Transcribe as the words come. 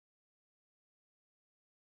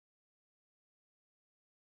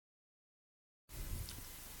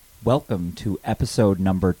Welcome to episode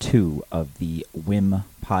number 2 of the WWIM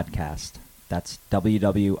podcast. That's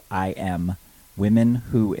WWIM, Women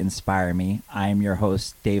Who Inspire Me. I am your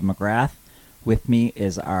host, Dave McGrath. With me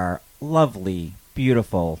is our lovely,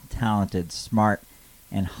 beautiful, talented, smart,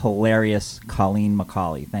 and hilarious Colleen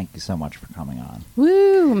McCauley. Thank you so much for coming on.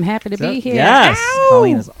 Woo, I'm happy to be here. Yes, Ow!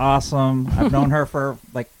 Colleen is awesome. I've known her for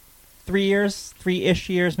like 3-ish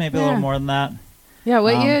years, maybe a little more than that. Yeah,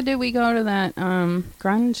 what year did we go to that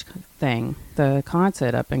grunge thing, the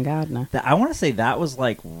concert up in Gardner? I want to say that was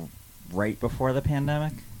like right before the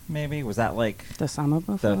pandemic, maybe. Was that like the summer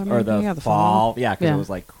before? or the fall? Yeah, because Yeah. it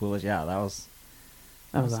was like cool as, that was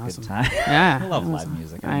awesome. a good time. Yeah. I love live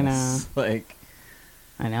music. I know.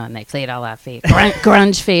 I know, and they played all our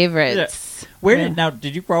grunge favorites. Yeah.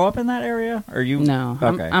 Did you grow up in that area? Or you? No.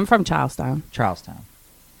 Okay. I'm from Charlestown.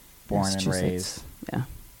 Born and raised. Yeah.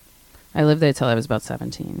 I lived there till I was about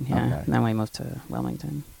 17. Yeah. Okay. Then we moved to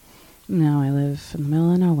Wilmington. Now I live in the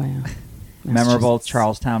middle of nowhere. Memorable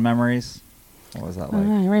Charlestown memories? What was that like?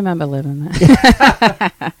 I remember living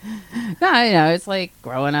there. No, it's like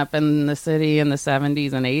growing up in the city in the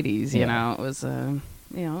 70s and 80s. You know, it was a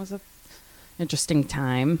interesting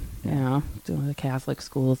time. Yeah. You know, doing the Catholic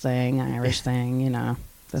school thing, Irish thing. You know,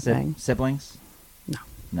 the thing. Siblings? No.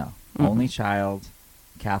 Mm-hmm. Only child,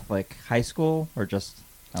 Catholic, high school, or just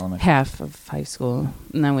elementary? Half of high school,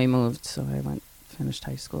 and then we moved, so I finished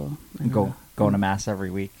high school. Going to mass every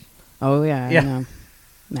week. Oh yeah. Yeah. I know.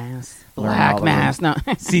 Mass, Learn all black the mass. No,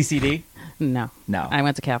 CCD? no. I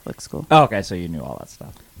went to Catholic school. Oh, okay, so you knew all that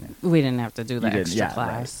stuff. Yeah. We didn't have to do the You didn't, extra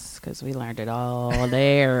class because we learned it all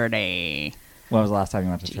day. When was the last time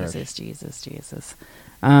you went to church? Jesus.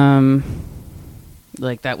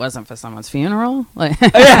 Like that wasn't for someone's funeral. Like,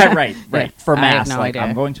 yeah, right. For I mass, have no idea.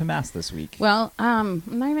 I'm going to mass this week. Well, I'm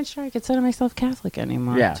not even sure I consider myself Catholic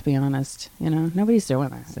anymore. Yeah. To be honest, nobody's doing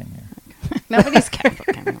that. Same here. Nobody's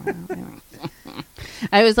Catholic anymore.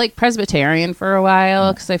 I was like Presbyterian for a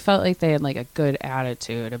while because I felt like they had like a good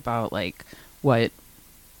attitude about like what,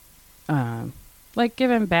 like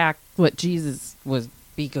giving back what Jesus was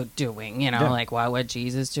doing. Like what would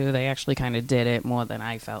Jesus do? They actually kind of did it more than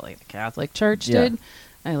I felt like the Catholic Church did.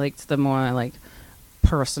 I liked the more like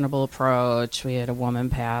personable approach. We had a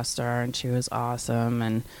woman pastor and she was awesome,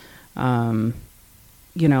 and and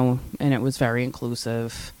it was very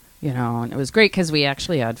inclusive. And it was great because we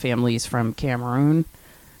actually had families from Cameroon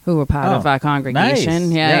who were part of our congregation.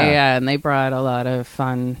 Nice. Yeah. And they brought a lot of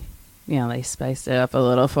fun. They spiced it up a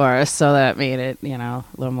little for us, so that made it, a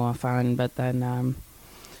little more fun. But then,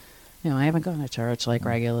 I haven't gone to church like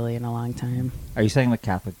regularly in a long time. Are you saying the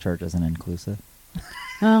Catholic Church isn't inclusive?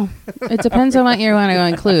 Well, it depends on what you want to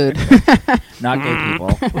include. Not gay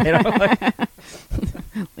people.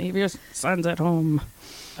 Leave your sons at home.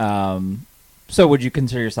 So would you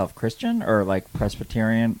consider yourself Christian or like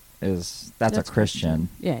Presbyterian? That's a Christian.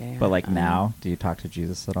 Yeah. But like now, do you talk to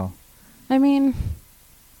Jesus at all? I mean,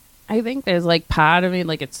 I think there's like part of me,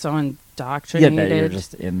 like it's so indoctrinated. Yeah, that you're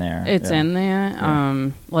just in there. It's in there.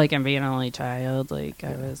 Yeah. Like I'm being an only child. Like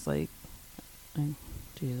I was like,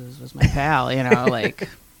 Jesus was my pal. Like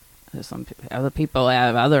there's some other people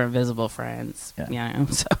have other invisible friends. Yeah.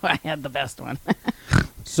 So I had the best one.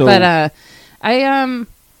 But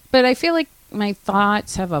I feel like my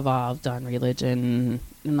thoughts have evolved on religion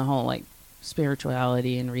and the whole like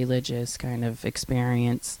spirituality and religious kind of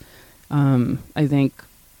experience. I think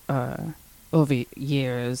over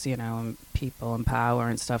years, and people in power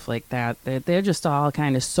and stuff like that, they're just all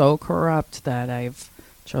kind of so corrupt that I've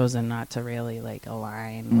chosen not to really like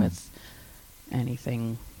align with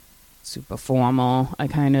anything super formal. I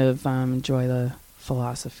kind of enjoy the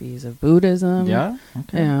philosophies of Buddhism. Yeah.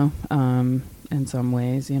 Okay. In some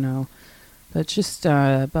ways, but just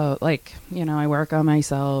about like, I work on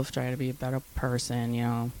myself, try to be a better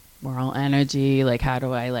person, moral energy, like how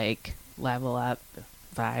do I like level up,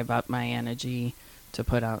 vibe up my energy to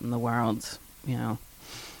put out in the world,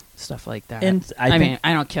 stuff like that. And I mean,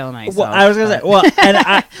 I don't kill myself. Well, I was going to say, and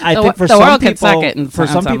I think for the some world people, can suck it for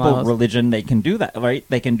some people, levels. religion, they can do that, right?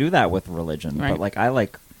 They can do that with religion. Right. But like, I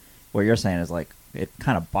like what you're saying is like, it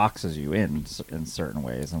kind of boxes you in certain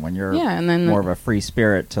ways. And when you're and then more of a free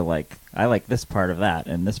spirit to like, I like this part of that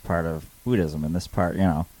and this part of Buddhism and this part,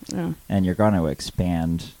 and you're going to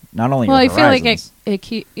expand not only your horizons. Well, I feel like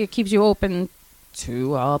it keeps you open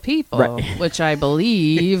to all people, right. which I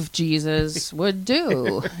believe Jesus would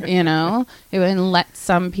do. It wouldn't let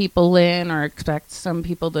some people in or expect some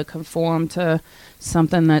people to conform to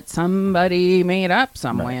something that somebody made up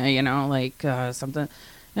somewhere. Right. Like something.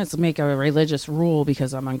 let's make a religious rule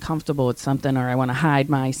because I'm uncomfortable with something or I want to hide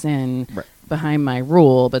my sin behind my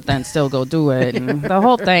rule, but then still go do it. And the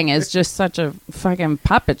whole thing is just such a fucking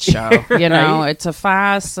puppet show, you know? It's a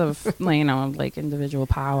farce of, you know, like individual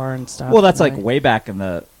power and stuff. Well, that's like way back in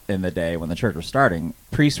the day when the church was starting,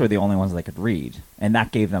 priests were the only ones that could read, and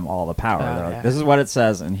that gave them all the power. They're like, this is what it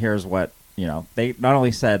says, and here's what, you know, they not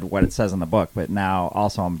only said what it says in the book, but now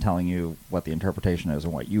also I'm telling you what the interpretation is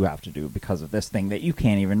and what you have to do because of this thing that you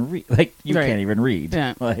can't even read. Like, you can't even read.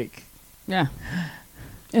 Yeah. Like, yeah.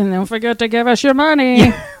 And don't forget to give us your money.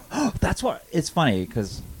 Yeah. That's what, it's funny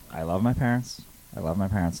because I love my parents. They've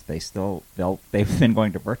been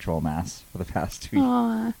going to virtual mass for the past 2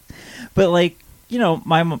 years. But like, you know,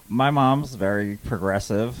 my mom's very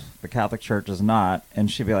progressive. The Catholic Church is not,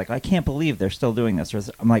 and she'd be like, "I can't believe they're still doing this."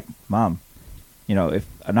 I'm like, "Mom, you know, if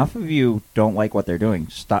enough of you don't like what they're doing,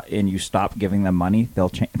 you stop giving them money, they'll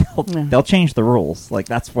change the rules. Like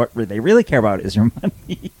that's what they really care about is your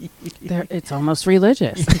money." It's almost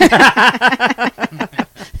religious.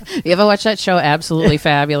 You ever watch that show, Absolutely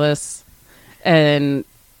Fabulous? And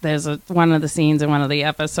there's one of the scenes in one of the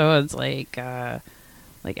episodes, like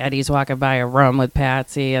Eddie's walking by a room with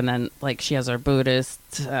Patsy, and then like she has her Buddhist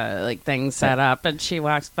like thing set up, and she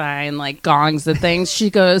walks by and like gongs the things.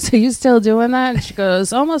 She goes, "Are you still doing that?" And she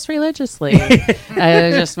goes, "Almost religiously."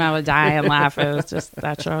 I just remember dying laughing. It was just,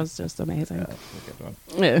 that show was just amazing. Yeah, that's a good one.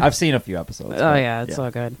 Yeah. I've seen a few episodes. Oh yeah, it's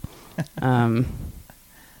so good.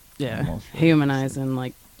 Yeah, humanizing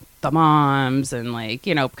like the moms and like,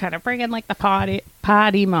 you know, kind of bringing like the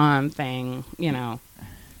potty mom thing, you know,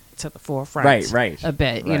 to the forefront, right, a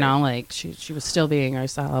bit, you know, like she was still being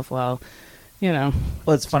herself. Well, you know.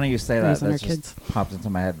 Well, it's funny you say that. That just pops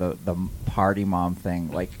into my head, the party mom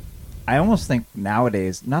thing. Like, I almost think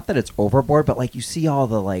nowadays, not that it's overboard, but like you see all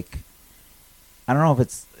the like, I don't know if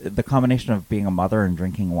it's the combination of being a mother and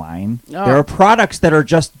drinking wine. Oh. There are products that are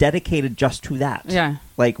just dedicated just to that. Yeah.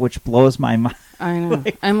 Like, which blows my mind. I know.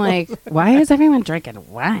 Like, I'm like, why is everyone drinking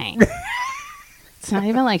wine? It's not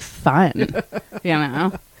even like fun, you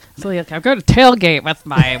know? So like, I'll go to tailgate with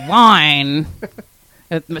my wine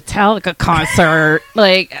at Metallica concert.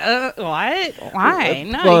 Like, what? Why?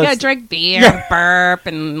 No, well, you gotta drink beer and burp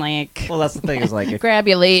and like. Well, that's the thing is like, grab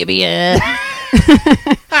your labia.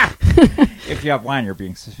 If you have wine, you're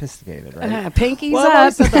being sophisticated, right? Pinkies up. I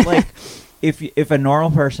said that, like, if a normal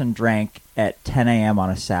person drank at 10 a.m. on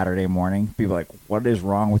a Saturday morning, people are like, what is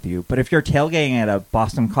wrong with you? But if you're tailgating at a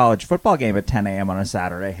Boston College football game at 10 a.m. on a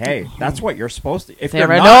Saturday, hey, that's what you're supposed to. If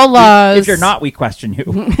there are no laws. If you're not, we question you.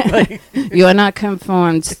 Like, you are not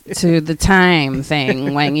conformed to the time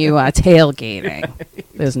thing when you are tailgating.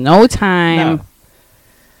 There's no time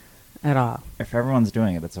at all. If everyone's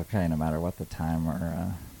doing it, it's okay, no matter what the time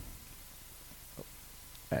or...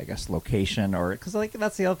 I guess location, or because like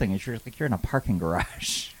that's the other thing is you're in a parking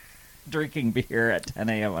garage drinking beer at 10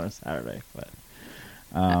 a.m. on a Saturday. But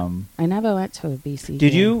I never went to a BC.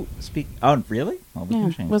 Did you speak? Oh, really? Well,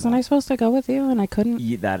 wasn't I supposed to go with you and I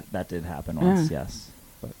couldn't? That did happen once, yes.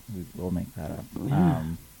 But we'll make that up. Yeah.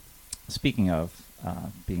 Speaking of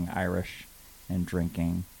being Irish and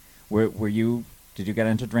drinking, were you? Did you get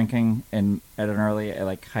into drinking at an early,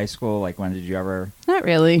 like high school? Like when did you ever? Not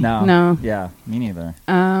really. No. Yeah, me neither.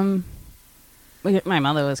 My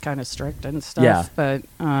mother was kind of strict and stuff, but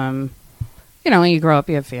you know, when you grow up,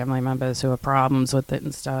 you have family members who have problems with it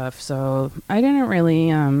and stuff. So I didn't really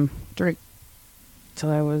drink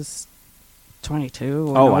till I was 22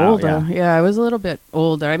 or older. Yeah, I was a little bit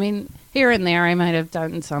older. I mean, here and there, I might have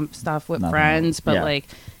done some stuff with friends, but like.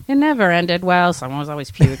 It never ended well. Someone was always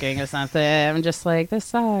puking or something. I'm just like, this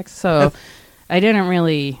sucks. So I didn't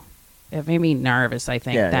really... It made me nervous, I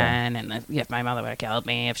think, then. And if my mother would have killed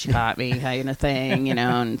me if she caught me kind of thing, you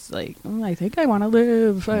know. And it's like, I think I want to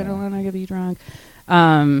live. I don't want to be drunk.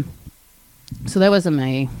 So that wasn't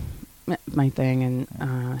my thing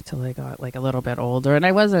until I got like a little bit older. And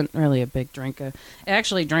I wasn't really a big drinker. I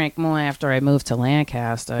actually drank more after I moved to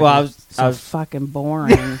Lancaster. Well, I was fucking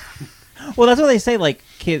boring. Well, that's what they say. Like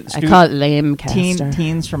kids, I call it lame-caster.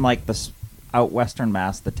 Teens from like the out western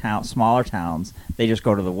Mass, the smaller towns, they just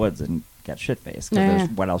go to the woods and get shit faced. Because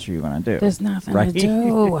what else are you going to do? There's nothing to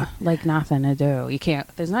do. Like nothing to do. You can't.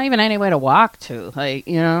 There's not even any way to walk to. Like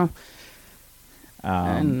you know.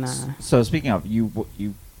 So speaking of you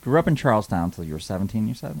grew up in Charlestown until you were 17.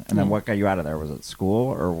 You said, and then what got you out of there? Was it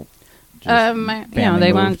school or?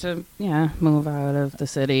 They wanted to, move out of the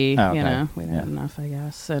city. Oh, okay. You know, we had enough, I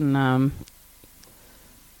guess. And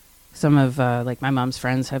some of like my mom's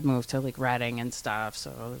friends had moved to like Reading and stuff,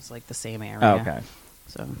 so it was like the same area. Oh, okay.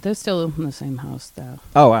 So they're still in the same house though.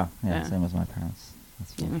 Oh wow, yeah. Same as my parents.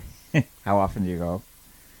 That's funny. How often do you go?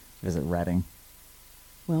 visit Reading.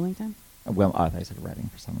 Wilmington? Well, I thought you said Reading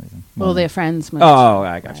for some reason. Well, their friends moved. Oh,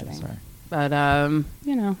 I got you. Reading. Sorry. But,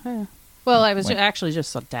 well, I was actually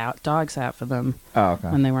just a dog sat for them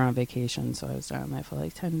when they were on vacation, so I was down there for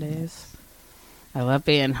like 10 days. I love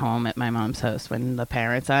being home at my mom's house when the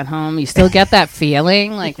parents aren't home. You still get that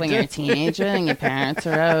feeling, like when you're a teenager and your parents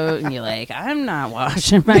are out, and you're like, I'm not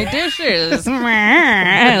washing my dishes.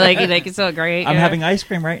 like it's so great. I'm having ice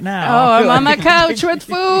cream right now. Oh, I'm on my couch with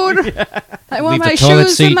food. I want Leave my the toilet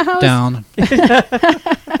shoes seat in the house. down.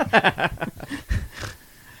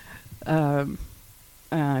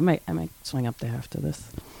 I might swing up there after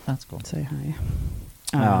this. That's cool. Say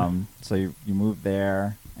hi. So you moved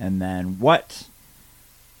there, and then what?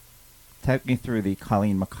 Take me through the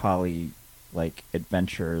Colleen McCauley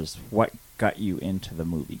adventures. What got you into the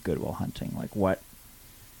movie Good Will Hunting? Like, what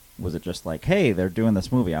was it? Just like, hey, they're doing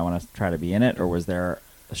this movie, I want to try to be in it, or was there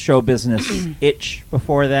a show business itch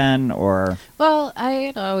before then? Or well, I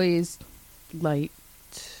had always like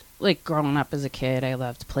growing up as a kid, I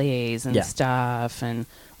loved plays and stuff, and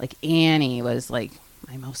like Annie was like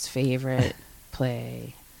my most favorite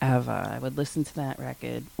play ever. I would listen to that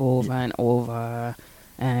record over and over,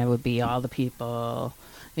 and it would be all the people,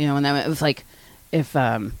 and then it was like if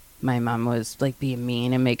my mom was like being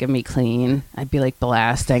mean and making me clean, I'd be like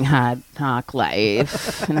blasting Hard Knock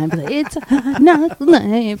Life, and I'd be like, it's a Hard Knock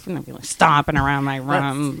Life, and I'd be like stomping around my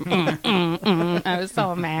room. I was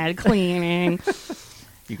so mad cleaning.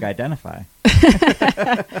 you can identify.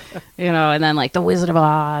 And then like the Wizard of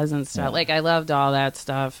Oz and stuff. Like I loved all that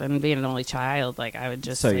stuff, and being an only child, like I would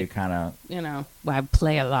just you kind of I'd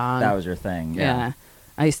play along. That was your thing. Yeah.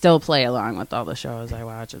 I still play along with all the shows I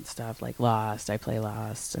watch and stuff, like Lost. I play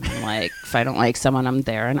Lost, and like if I don't like someone, I'm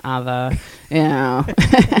there and other, And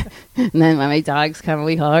then when my dogs come,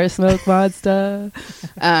 we call her Smoke Monster.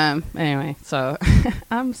 Anyway, so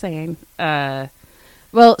I'm saying,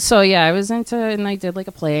 well, so yeah, I was into, and I did like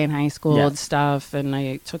a play in high school and stuff, and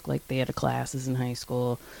I took like theater classes in high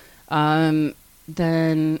school. Then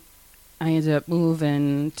I ended up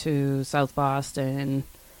moving to South Boston.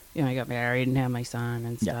 I got married and had my son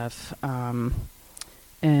and stuff.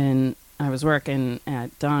 And I was working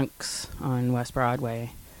at Dunk's on West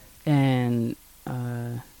Broadway, and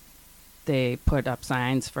they put up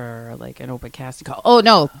signs for like an open casting call. Oh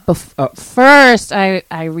no! First,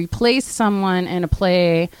 I replaced someone in a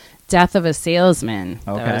play, Death of a Salesman,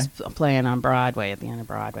 that was playing on Broadway at the end of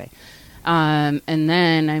Broadway. And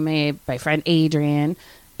then I made my friend Adrian.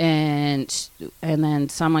 And then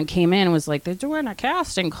someone came in and was like, they're doing a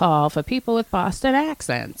casting call for people with Boston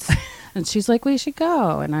accents. And she's like, we should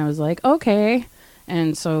go. And I was like, okay.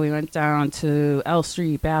 And so we went down to L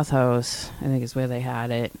Street Bathhouse, I think is where they had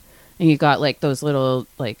it. And you got like those little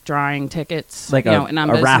like drawing tickets. Like a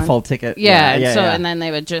raffle ticket. And then they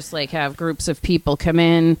would just like have groups of people come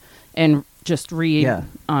in and just read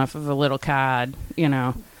off of a little card,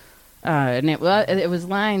 and it was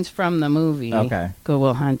lines from the movie. Okay. Good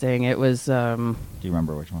Will Hunting. It was. Do you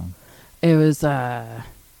remember which one? It was. You're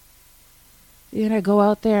gonna go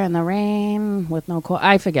out there in the rain with no call.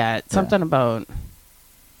 I forget something about.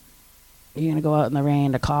 You're gonna go out in the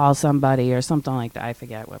rain to call somebody or something like that. I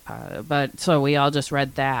forget what part. But so we all just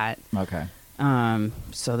read that. Okay.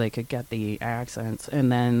 So they could get the accents,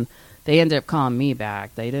 and then. They ended up calling me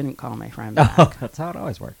back. They didn't call my friend back. Oh, that's how it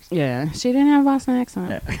always works. Yeah, she didn't have a Boston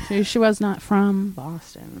accent. Yeah. She was not from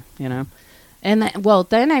Boston, And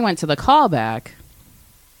then I went to the callback,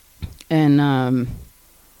 and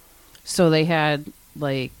so they had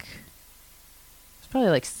like it's probably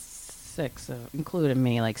like six, including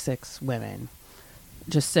me, like six women,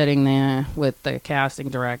 just sitting there with the casting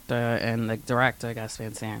director and the director, Gus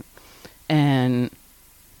Van Sant, and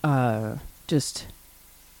just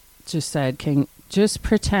said, can just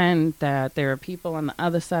pretend that there are people on the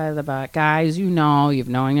other side of the bar, guys you've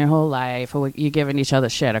known your whole life, who you're giving each other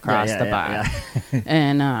shit across the bar. Yeah.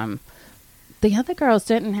 And the other girls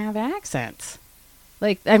didn't have accents.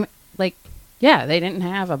 They didn't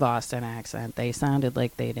have a Boston accent. They sounded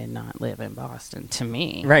like they did not live in Boston to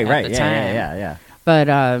me. Right. Yeah. But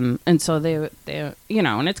and so they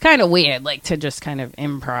and it's kind of weird, like to just kind of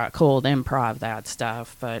cold improv that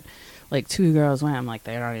stuff, but. Like two girls went, I'm like,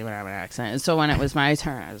 they don't even have an accent. And so when it was my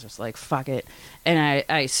turn, I was just like, fuck it. And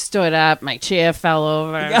I stood up, my chair fell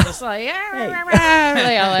over. I was just like,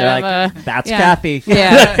 that's Kathy.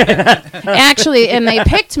 Yeah. Actually, and they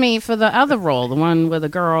picked me for the other role, the one where the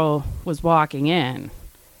girl was walking in.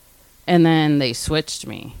 And then they switched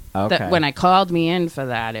me. Okay. When I called me in for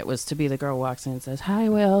that, it was to be the girl who walks in and says, hi,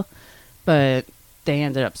 Will. But they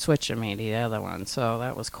ended up switching me to the other one. So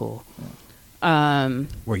that was cool.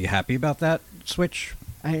 Were you happy about that switch?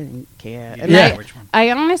 I didn't care. You And didn't know which one.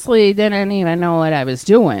 I honestly didn't even know what I was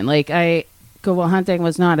doing. Like, Good Will Hunting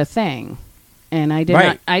was not a thing. And I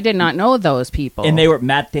did not know those people. And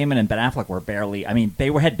Matt Damon and Ben Affleck were barely, I mean,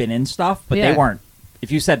 had been in stuff, but they weren't,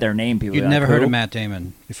 if you said their name, people You'd would be never like, heard "Who?" of Matt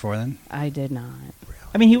Damon before then? I did not.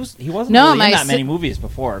 I mean, he wasn't really in that many movies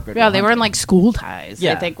before. Good Yeah, Will they were in Hunting. like School Ties.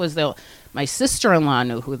 Yeah. I think my sister-in-law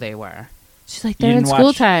knew who they were. She's like, You they're in didn't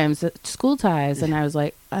School Ties. And I was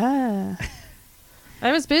like, I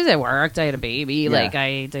was busy at work. I had a baby. Yeah. Like,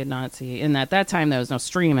 I did not see. And at that time, there was no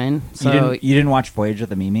streaming. So You didn't watch Voyage of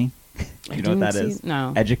the Mimi? I You know what that didn't is? see-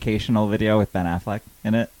 No. Educational video with Ben Affleck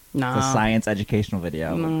in it. No. It's a science educational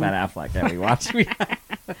video with Ben Affleck that we watched.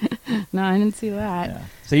 No, I didn't see that. Yeah.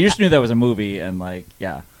 So you just knew that was a movie, and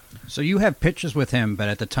So you have pictures with him, but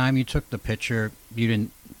at the time you took the picture, you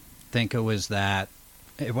didn't think it was that.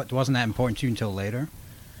 It wasn't that important to you until later.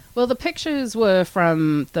 Well, the pictures were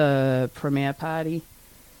from the premiere party.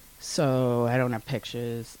 So I don't have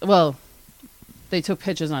pictures. Well, they took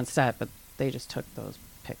pictures on set, but they just took those.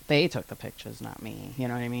 They took the pictures, not me. You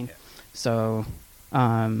know what I mean? Yeah. So,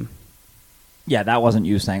 yeah, that wasn't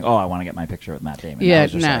you saying, "Oh, I want to get my picture with Matt Damon." Yeah, that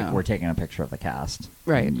was just no. like, we're taking a picture of the cast,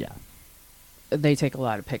 Right. And, yeah, they take a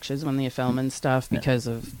lot of pictures when they're filming stuff Yeah. because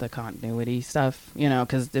of the continuity stuff. You know,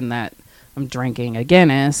 because in that I'm drinking a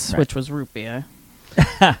Guinness, Right. which was root beer,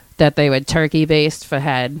 that they would turkey based for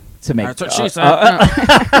head. to make. That's what she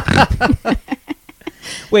said.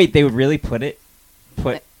 Wait, they would really put.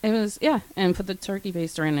 It was, and put the turkey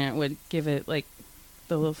baster in it would give it like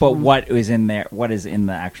the little. But foam. what is in there? What is in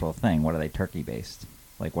the actual thing? What are they turkey based?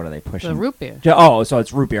 Like, what are they pushing? The root beer. Oh, so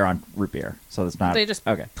it's root beer on root beer. So it's not. They just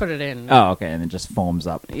okay. put it in. Oh, okay, and it just foams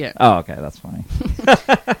up. Yeah. Oh, okay, that's funny.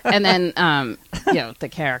 And then, the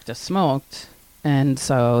character smoked, and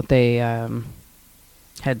so they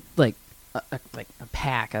had like a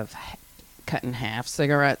pack of cut in half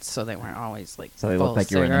cigarettes, so they weren't always like. So they full look like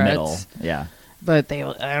you were in the middle. cigarettes. Yeah. But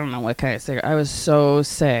I don't know what kind of cigarette. I was so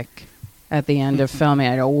sick at the end of filming. I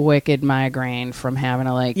had a wicked migraine from having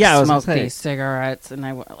to smoke these cigarettes, and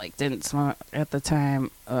I didn't smoke at the time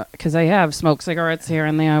because I have smoked cigarettes here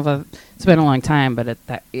and there. But it's been a long time, but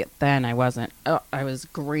then I wasn't. I was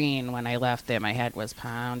green when I left there. My head was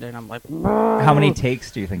pounding. I'm like, How many takes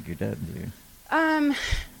do you think you did?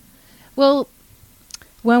 Well,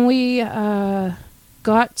 when we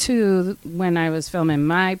got to when I was filming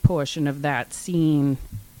my portion of that scene,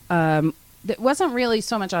 it wasn't really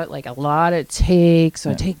so much like a lot of takes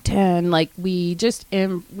or take 10. Like we just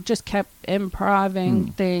kept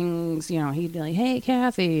improving things. You know, he'd be like, "Hey,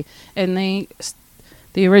 Kathy," and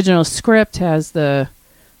the original script has the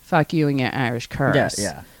 "fuck you" and your Irish curse.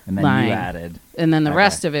 Yeah. And then line. you added. And then the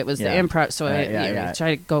rest of it was the Yeah. improv. So I tried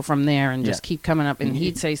to go from there and just keep coming up. And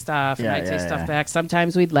he'd say stuff, and I'd say stuff back.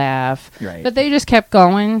 Sometimes we'd laugh, Right. but they just kept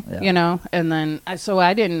going, Yeah. you know. And then so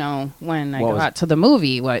I didn't know when I What got to the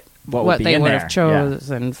movie what would be they in would there. have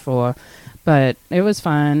chosen for. But it was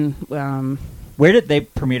fun. Where did they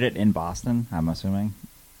premiere it in Boston? I'm assuming.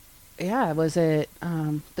 Yeah, it was it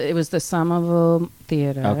was the Somerville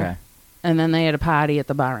Theater. Okay. And then they had a party at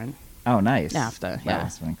the Barn. Oh, nice. After, That yeah.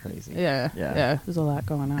 must have been crazy. Yeah. Yeah. There's a lot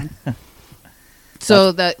going on.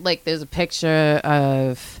 So there's a picture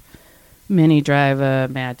of Minnie Driver,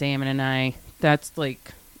 Matt Damon, and I. That's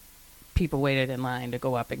like people waited in line to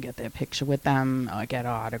go up and get their picture with them, or get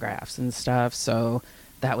autographs and stuff. So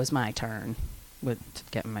that was my turn with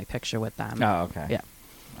getting my picture with them. Oh, okay. Yeah.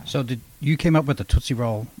 So did you came up with the Tootsie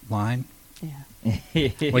Roll line, Yeah.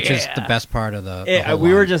 which is the best part of the whole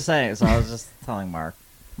we were line. just saying. So I was just telling Mark,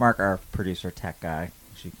 our producer tech guy,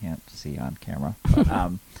 which you can't see on camera. But,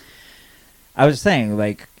 I was saying,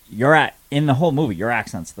 like, in the whole movie, your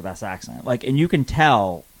accent's the best accent. Like, and you can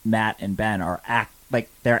tell Matt and Ben are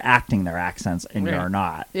they're acting their accents, and Right. you're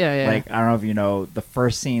not. Yeah. Like, I don't know if you know, the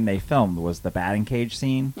first scene they filmed was the batting cage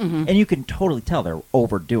scene, Mm-hmm. and you can totally tell they're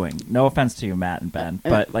overdoing. No offense to you, Matt and Ben,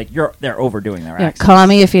 but like they're overdoing their Yeah, accents. call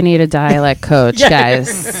me if you need a dialect coach,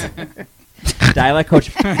 guys. Dialect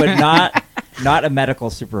coach, but not a medical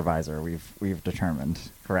supervisor. We've determined,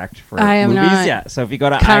 correct? For I am movies? not Yeah. So if you go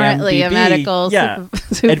to currently IMDb, a medical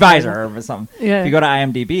supervisor. advisor or something. Yeah. If you go to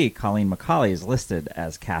IMDb, Colleen McCauley is listed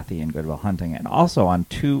as Kathy in Good Will Hunting, and also on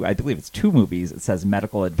I believe it's two movies. It says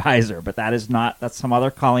medical advisor, but that's some other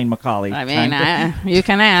Colleen McCauley. I mean, you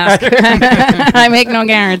can ask. I make no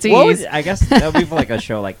guarantees. I guess that would be like a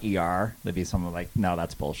show like ER. There'd be someone like, no,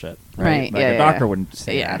 that's bullshit. Right, Like yeah, a doctor yeah. wouldn't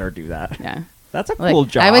say Yeah. that or do that. Yeah. That's a Like, cool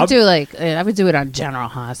job. I would do it on General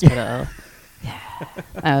Hospital. Yeah.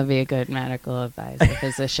 I would be a good medical advisor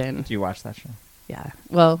physician. Do you watch that show? Yeah.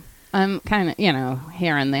 Well, I'm kind of,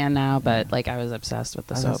 here and there now, but like I was obsessed with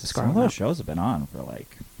the soaps Some growing of those up. shows have been on for like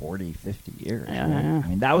 40, 50 years. Yeah, right? yeah. I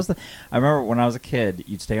mean, I remember when I was a kid,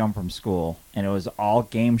 you'd stay home from school, and it was all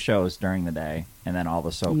game shows during the day, and then all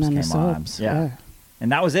the soaps And then came the soaps, on. Yeah.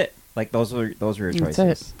 And that was it. Like, those were your That's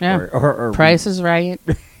choices. it. Yeah. Or Price is Right.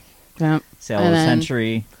 Yeah. Sale of the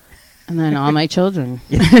Century. And then All My Children.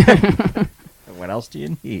 What else do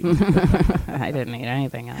you need? I didn't need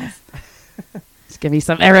anything else. Just give me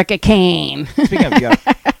some Erica Kane. Speaking of, you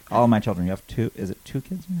have All My Children, you have two. Is it 2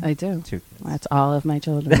 kids? I do. 2 kids. That's all of my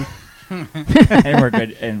children. And we're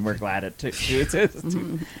good, and we're glad it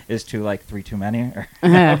is 2 like 3 too many? Or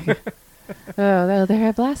Oh, they're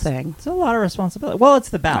a blessing. it's a lot of responsibility. Well, it's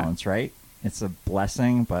the balance, right? It's a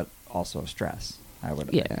blessing, but also a stress. I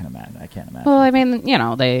can imagine. I can't imagine. Well, I mean,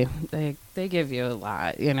 they give you a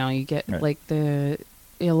lot. You get Right.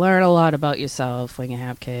 you learn a lot about yourself when you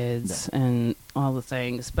have kids and all the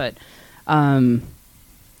things. But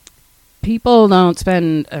people don't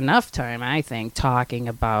spend enough time, I think, talking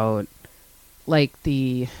about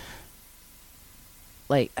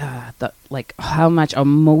how much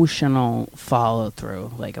emotional follow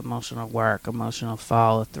through, like emotional work, emotional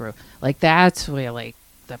follow through. Like that's where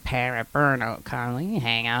the parent burnout kind of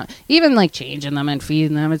hang out. Even changing them and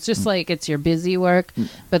feeding them. It's just it's your busy work.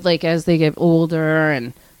 But as they get older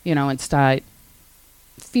and and start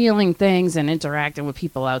feeling things and interacting with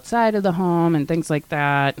people outside of the home and things like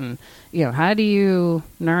that, and how do you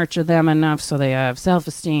nurture them enough so they have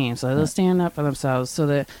self-esteem, so they'll stand up for themselves,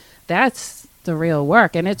 so that's the real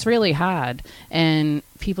work, and it's really hard, and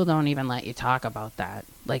people don't even let you talk about that.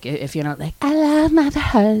 If you're not I love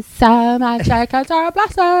motherhood so much, our kids are a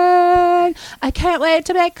blessing, I can't wait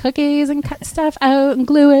to make cookies and cut stuff out and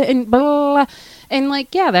glue it and blah, and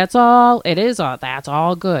that's all it is. That's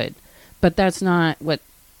all good, but that's not what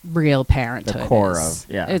real parenthood the core is.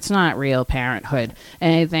 of It's not real parenthood,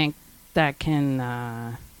 and I think that can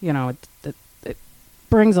it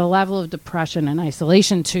brings a level of depression and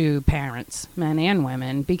isolation to parents, men and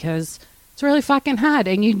women, because it's really fucking hard,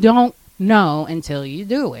 and you don't know until you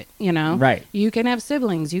do it. Right. You can have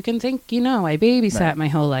siblings, you can think I babysat my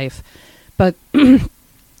whole life, but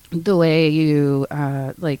the way you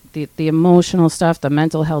the emotional stuff, the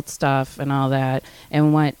mental health stuff and all that,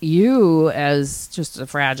 and what you as just a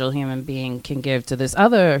fragile human being can give to this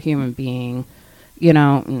other human being,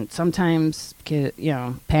 and sometimes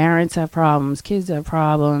parents have problems, kids have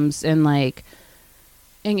problems, and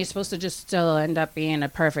and you're supposed to just still end up being a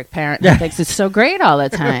perfect parent that thinks it's so great all the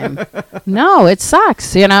time. No, it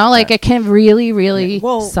sucks, it can really, really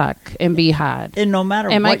suck and be hard. And no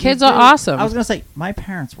matter and what my kids you are do, awesome. I was going to say, my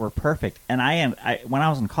parents were perfect. And when I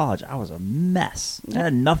was in college, I was a mess. It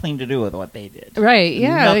had nothing to do with what they did. Right,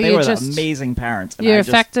 yeah. They were amazing parents. And you're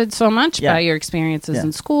affected so much by your experiences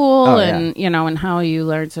in school and, and how you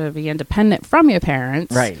learn to be independent from your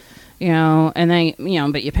parents. Right. And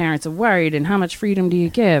then, but your parents are worried, and how much freedom do you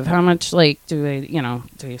give? How much, do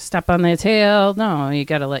you step on their tail? No, you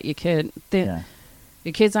got to let your kid, your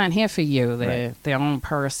kids aren't here for you. They're their own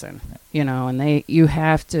person, and you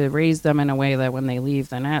have to raise them in a way that when they leave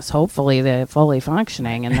the nest, hopefully they're fully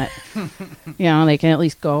functioning, and that, they can at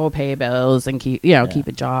least go pay bills and keep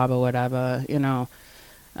a job or whatever,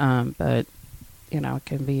 but, it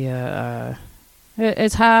can be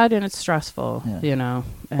it's hard and it's stressful,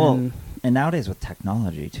 And nowadays with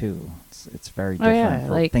technology too, it's very different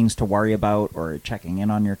for things to worry about, or checking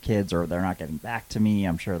in on your kids, or they're not getting back to me.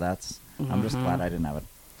 I'm sure that's. I'm just glad I didn't have a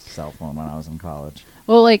cell phone when I was in college.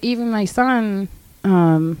 Well, even my son,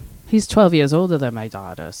 he's 12 years older than my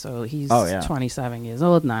daughter, so he's 27 years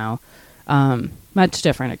old now. Much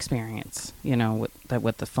different experience,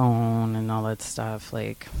 with the phone and all that stuff.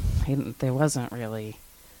 There wasn't really.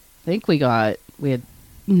 I think we had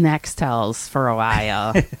Nextels for a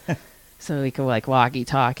while, so we could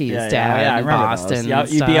walkie-talkies down in Boston. Yeah,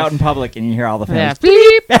 you'd be out in public and you hear all the fans.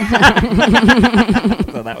 Beep.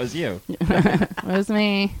 So that was you. It was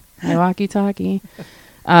me. My walkie-talkie.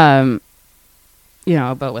 But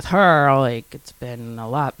with her, it's been a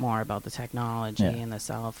lot more about the technology and the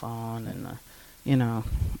cell phone and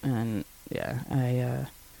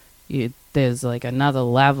there's another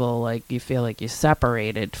level, you feel like you're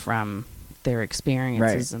separated from their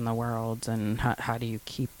experiences in the world, and how do you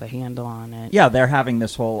keep a handle on it? Yeah, they're having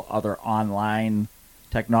this whole other online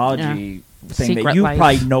technology thing Secret that you life.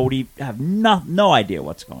 probably have no idea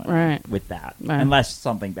what's going on with that, unless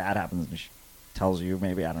something bad happens and she tells you.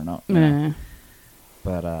 Maybe, I don't know.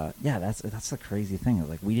 But that's the crazy thing.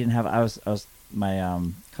 We didn't have. I was my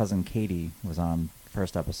cousin Katie was on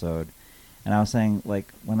first episode. And I was saying,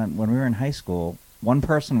 when we were in high school, one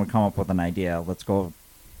person would come up with an idea. Let's go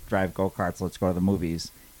drive go-karts, let's go to the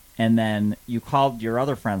movies. And then you called your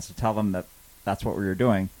other friends to tell them that that's what we were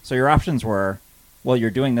doing. So your options were, well,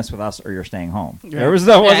 you're doing this with us or you're staying home. Yeah. There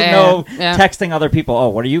wasn't no Yeah. texting other people, oh,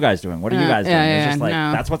 what are you guys doing? What are you guys doing? It's just like,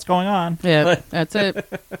 no. that's what's going on. Yeah, that's it.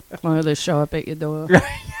 Or they show up at your door.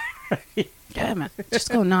 Right. Damn it. Just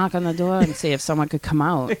go knock on the door and see if someone could come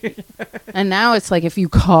out. And now it's like if you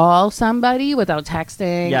call somebody without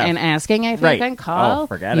texting and asking if they can call,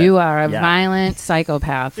 forget you it. are a Yeah. violent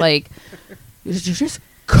psychopath. Like, you just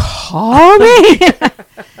call me?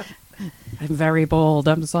 I'm very bold.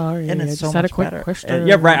 I'm sorry. And I it's just so had a much quick better. question.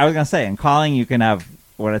 Yeah, right. I was going to say, in calling, you can have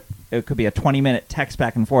it could be a 20-minute text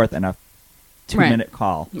back and forth and a 2-minute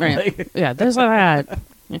call. Right. Like, Yeah, there's that.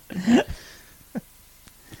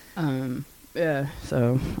 Yeah,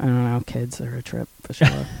 so I don't know. Kids are a trip for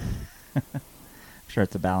sure. I'm sure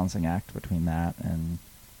it's a balancing act between that and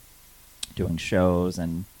doing shows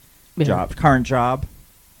and current job.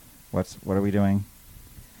 What are we doing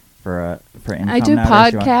for income? I do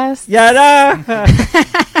nowadays? podcasts. Yeah,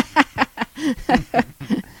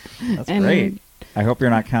 that's And- great. I hope you're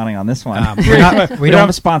not counting on this one. We we don't don't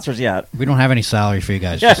have sponsors yet. we don't have any salary for you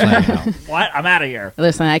guys. Just letting you know. What? I'm out of here.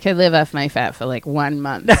 Listen, I could live off my fat for like 1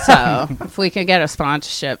 month. So if we could get a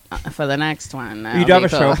sponsorship for the next one, You do have a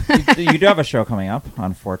cool. show. you do have a show coming up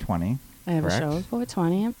on 420. I have correct? a show at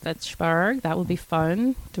 420 at Fitchburg. That will be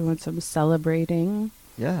fun. Doing some celebrating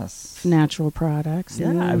Yes. natural products Yeah,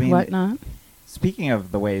 and I mean, whatnot. Speaking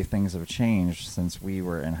of the way things have changed since we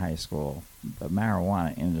were in high school, the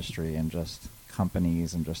marijuana industry and just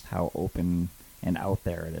companies and just how open and out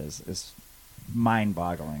there it is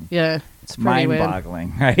mind-boggling. Yeah, it's pretty weird.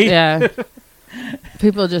 Mind-boggling, right? Yeah.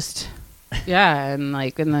 People just, and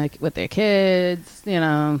like with their kids,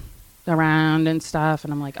 around and stuff.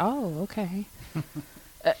 And I'm like, oh, okay.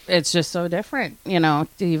 It's just so different,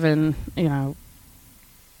 even,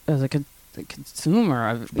 as a consumer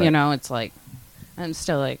of, Right. it's like, I'm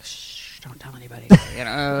still like, shh, don't tell anybody,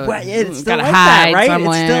 Well, it's still gotta like that, hide right? It's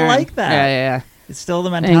somewhere. still like that. Yeah. It's still the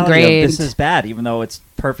mentality of Ingrained. this is bad, even though it's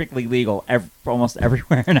perfectly legal almost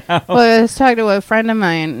everywhere now. Well, I was talking to a friend of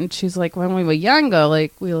mine, and she's like, when we were younger,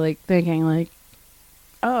 like, we were, like, thinking, like,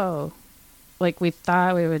 oh, like, we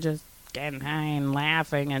thought we were just getting high and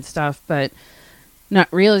laughing and stuff, but not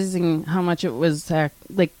realizing how much it was,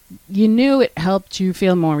 like, you knew it helped you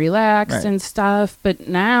feel more relaxed Right. and stuff, but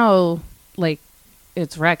now, like,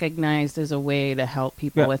 it's recognized as a way to help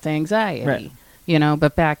people Yeah. with anxiety. Right.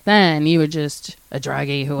 But back then you were just a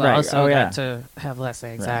druggie who Right. also Oh, yeah. got to have less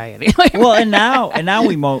anxiety. Well, and now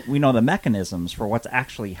we know the mechanisms for what's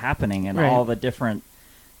actually happening and Right. all the different,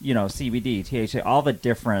 CBD, THC, all the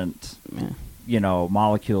different, Yeah.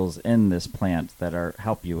 molecules in this plant that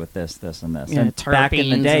help you with this, and this. Yeah, and back in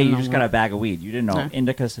the terpenes day, and you all just got that. a bag of weed. You didn't know No.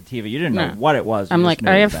 indica, sativa. You didn't know No. what it was. You I'm just like,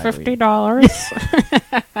 knew I it have was a bag of weed.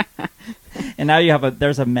 $50. And now you have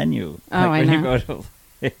there's a menu. Oh, like I when you know. go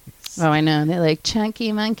to Oh, I know. They're like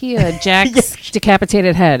Chunky Monkey or Jack's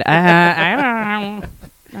decapitated head. I don't know.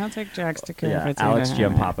 I'll take Jack's decapitated head. Alex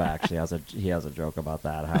Giampapa actually has a joke about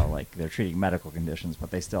that, how like they're treating medical conditions, but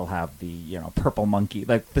they still have the purple monkey,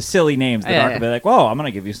 like the silly names. The Yeah. doctor be like, "Whoa, I'm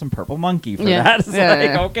gonna give you some purple monkey for Yeah. that." It's Yeah, like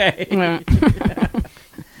yeah. okay. Yeah.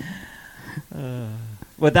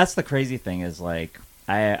 Well, that's the crazy thing is like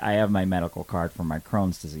I have my medical card for my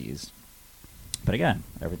Crohn's disease, but again,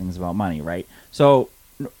 everything's about money, right? So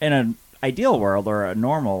in an ideal world or a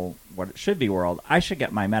normal, what it should be world, I should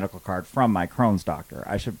get my medical card from my Crohn's doctor.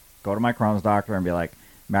 I should go to my Crohn's doctor and be like,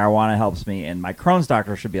 marijuana helps me, and my Crohn's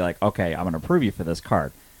doctor should be like, okay, I'm going to approve you for this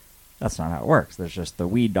card. That's not how it works. There's just the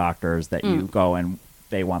weed doctors that you go and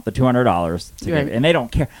they want the $200 to Right. give, and they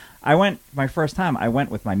don't care. My first time, I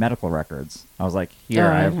went with my medical records. I was like, here, Oh,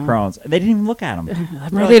 I I have know. Crohn's. They didn't even look at them.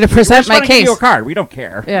 I'm ready to present my Give case. you a card. We don't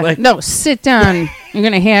care. Yeah. Like, No, sit down. You're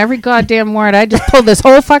going to hear every goddamn word. I just pulled this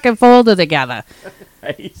whole fucking folder together.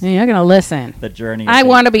 right? And you're going to listen. The journey. I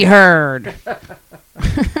want to be heard.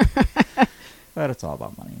 But it's all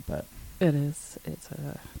about money. But It is. It's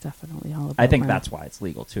definitely all about I think money. that's why it's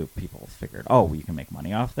legal too. People figured, oh, well, you can make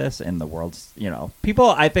money off this, and the world's, people.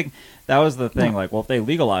 I think that was the thing. No. Like, well, if they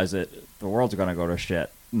legalize it, the world's going to go to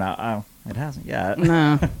shit. No, it hasn't yet.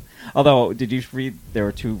 No. Although, did you read? There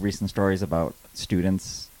were 2 recent stories about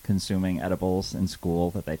students consuming edibles in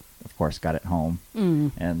school that they, of course, got at home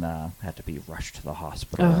and had to be rushed to the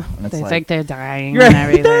hospital. Oh, and it's they like, think they're dying Right, and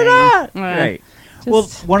everything. they're not. Yeah. Right. Just Well,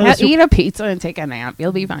 one of the eat a pizza and take a nap.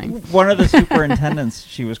 You'll be fine. One of the superintendents,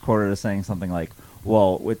 she was quoted as saying something like,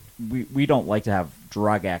 "Well, we don't like to have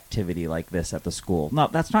drug activity like this at the school. No,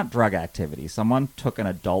 that's not drug activity. Someone took an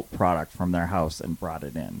adult product from their house and brought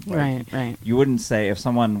it in. Like, Right. You wouldn't say, if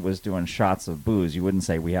someone was doing shots of booze, you wouldn't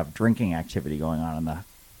say we have drinking activity going on in the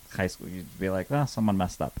high school. You'd be like, well, someone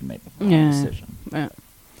messed up and made the wrong decision. Yeah.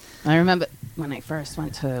 I remember when I first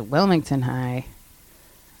went to Wilmington High,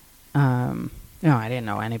 I didn't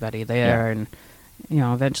know anybody there. Yeah. And,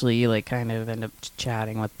 eventually you like kind of end up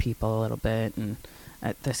chatting with people a little bit. And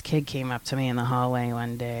this kid came up to me in the hallway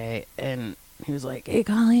one day and he was like, "Hey,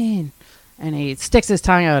 Colleen." And he sticks his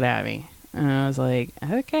tongue out at me. And I was like,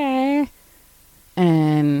 okay.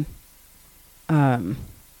 And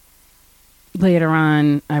later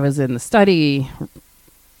on, I was in the study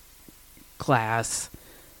class.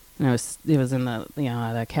 And it was in the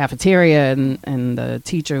the cafeteria, and the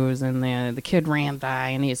teacher was in there. The kid ran by,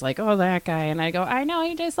 and he's like, "Oh, that guy." And I go, "I know,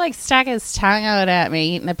 he just like stuck his tongue out at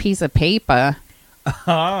me eating a piece of paper."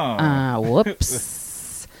 Oh.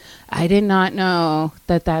 Whoops! I did not know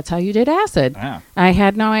that that's how you did acid. Wow. I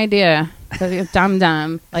had no idea.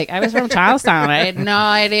 Dumb. Like, I was from Charlestown. I had no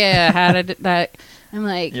idea how to do that. I'm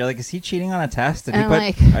like, You're like, is he cheating on a test? Did he I'm put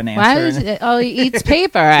like, an why answer in is he eats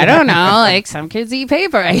paper? I don't know. Like, some kids eat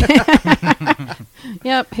paper.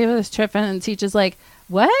 Yep, he was tripping, and the teacher's like,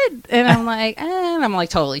 "What?" And I'm like,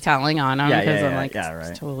 totally telling on him because I'm like,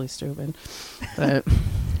 it's totally stupid. But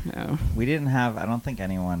We didn't have, I don't think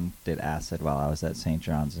anyone did acid while I was at St.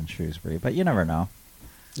 John's in Shrewsbury, but you never know.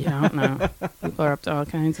 you don't know. People are up to all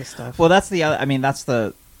kinds of stuff. Well, that's the other, I mean, that's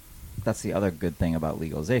the other good thing about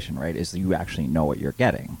legalization, right? Is you actually know what you're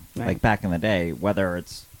getting. Right. Like back in the day, whether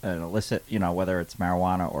it's an illicit, whether it's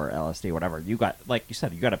marijuana or LSD, whatever, you got, like you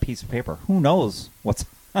said, you got a piece of paper. Who knows what's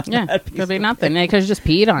on that piece could be of nothing. paper? They could have just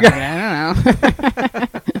peed on it. I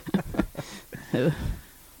don't know.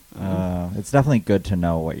 It's definitely good to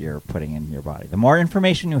know what you're putting in your body. The more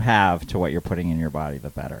information you have to what you're putting in your body, the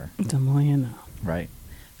better. The more you know. Right.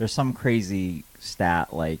 There's some crazy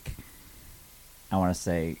stat, like, I want to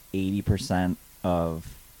say 80%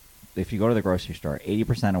 of, if you go to the grocery store,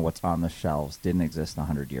 80% of what's on the shelves didn't exist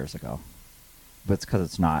 100 years ago. But it's because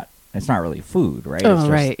it's not really food, right? Oh, it's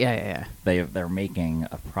just right. Yeah. They're making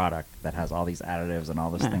a product that has all these additives and all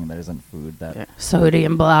this thing that isn't food. That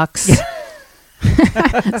Sodium blocks.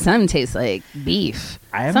 Some taste like beef.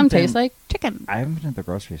 Some taste like chicken. I haven't been at the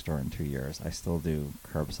grocery store in 2 years. I still do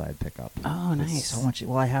curbside pickup. Oh, nice. It's so much.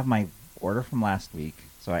 Well, I have my order from last week,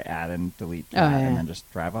 so I add and delete that, and then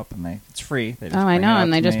just drive up, and it's free. They just I bring it know, out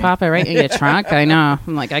and they to just me. pop it right in your trunk. I know.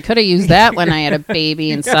 I'm like, I could have used that when I had a baby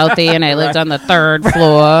in Southie and I lived on the 3rd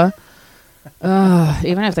floor.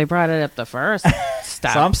 Even if they brought it up the first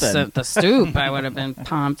steps at the stoop, I would have been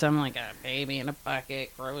pumped. I'm like, a baby in a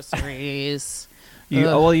bucket, groceries.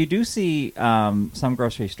 You do see some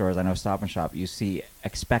grocery stores. I know Stop and Shop. You see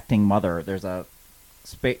expecting mother. There's a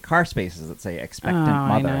car spaces that say expectant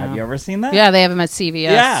mother. Have you ever seen that? Yeah, they have them at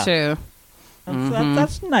CVS too.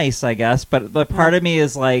 That's nice, I guess. But the part of me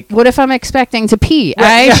is like, what if I'm expecting to pee?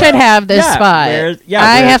 I should have this spot.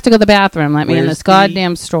 I have to go to the bathroom. Let me in this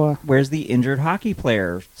goddamn store. Where's the injured hockey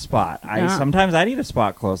player spot? Sometimes I need a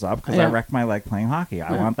spot close up because I wrecked my leg playing hockey.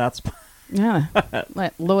 I want that spot. Yeah,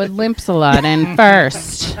 let Lord limps a lot in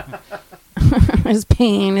first. His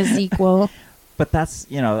pain is equal. But that's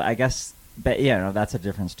I guess. But that's a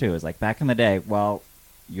difference too. Is like back in the day. Well,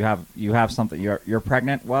 you have something. You're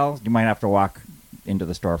pregnant. Well, you might have to walk into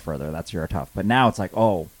the store further. That's your tough. But now it's like,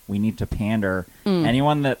 oh, we need to pander.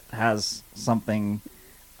 Anyone that has something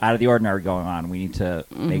out of the ordinary going on, we need to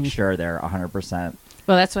make sure they're 100%.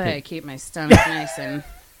 Well, that's why I keep my stomach nice and.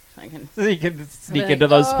 So you can sneak into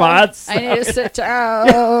those spots. I need to sit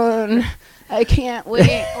down. I can't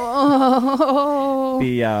wait. Oh.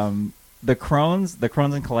 The Crohn's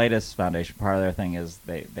and Colitis Foundation, part of their thing is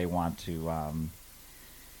they want to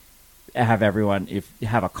have everyone, if you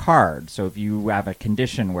have a card, so if you have a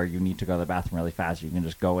condition where you need to go to the bathroom really fast, you can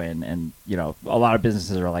just go in, and a lot of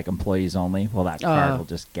businesses are like employees only. Well, that card will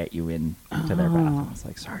just get you in to their bathroom. It's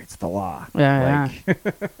like, sorry, it's the law. Yeah,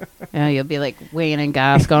 yeah, you'll be like weighing in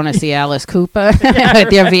gas going to see Alice Cooper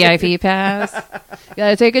with your VIP pass. You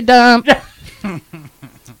gotta take a dump.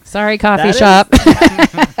 Sorry, coffee shop.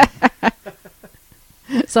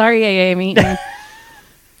 Sorry, AA meeting.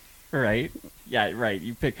 Right. Yeah, right.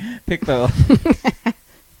 You pick the.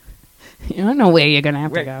 You don't know where you're gonna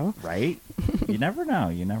have to go. Right. You never know.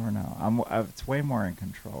 It's way more in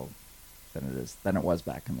control than it was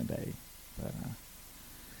back in the day. But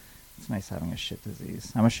it's nice having a shit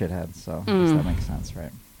disease. I'm a shithead, so I guess that makes sense,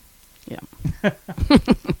 right? Yeah.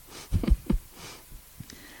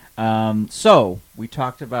 So we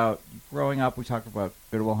talked about growing up. We talked about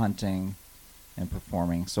Good Will Hunting and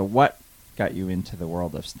performing. So what got you into the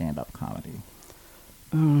world of stand-up comedy?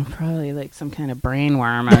 Oh, probably like some kind of brain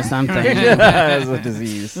worm or something. It's a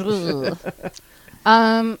disease.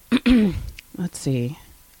 Let's see.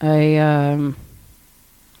 I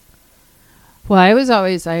was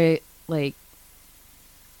always a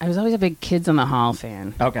big Kids in the Hall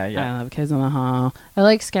fan. Okay, yeah. I love Kids in the Hall. I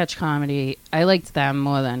like sketch comedy. I liked them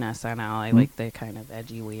more than SNL. I like the kind of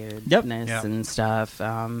edgy weirdness and stuff.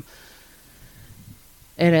 And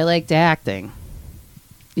I liked acting.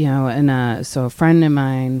 You know, and so a friend of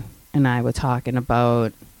mine and I were talking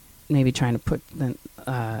about maybe trying to put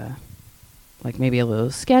like maybe a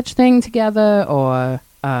little sketch thing together, or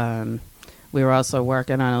we were also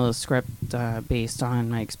working on a little script based on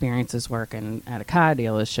my experiences working at a car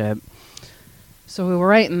dealership. So we were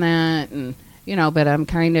writing that, and you know, but I'm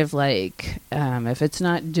kind of like, if it's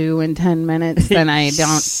not due in 10 minutes, then I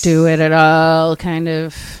don't do it at all. Kind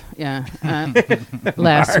of, yeah.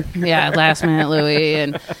 Last minute Louis,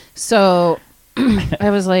 and so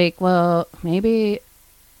I was like, well, maybe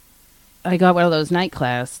I got one of those night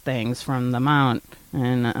class things from the Mount.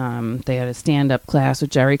 And they had a stand-up class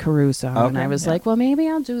with Jerry Caruso, and I was like, well, maybe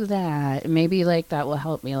I'll do that. And maybe like that will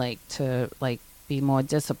help me like to like be more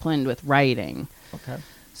disciplined with writing. Okay.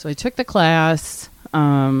 So I took the class,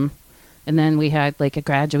 and then we had like a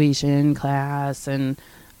graduation class, and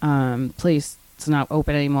place it's not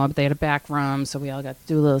open anymore, but they had a back room, so we all got to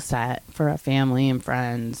do a little set for our family and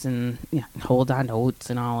friends, and hold on notes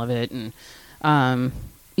and all of it, and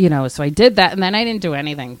you know, so I did that, and then I didn't do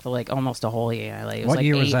anything for like almost a whole year. Like, it was What like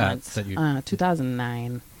year 8 was that? months. That you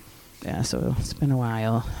 2009. Yeah, so it's been a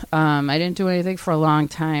while. I didn't do anything for a long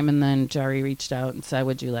time, and then Jerry reached out and said,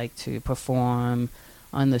 would you like to perform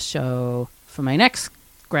on the show for my next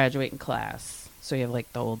graduating class? So you have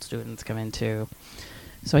like the old students come in too.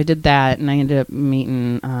 So I did that, and I ended up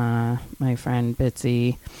meeting my friend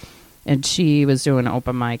Bitsy, and she was doing an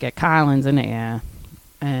open mic at Collins in the Air.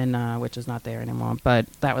 And which is not there anymore, but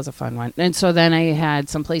that was a fun one. And so then I had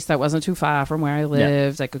some place that wasn't too far from where I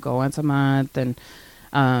lived. Yeah. I could go once a month, and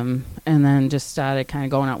then just started kind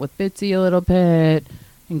of going out with Bitsy a little bit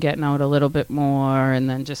and getting out a little bit more, and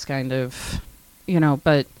then just kind of, you know.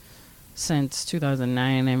 But since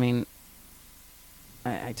 2009, I mean,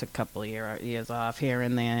 I took a couple of years off here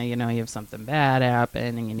and there. You know, you have something bad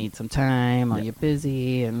happen and you need some time, or you're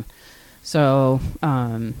busy, and so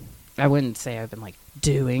I wouldn't say I've been like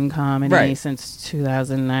doing comedy since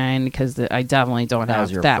 2009, because I definitely don't have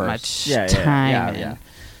that much time. Yeah.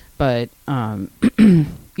 But you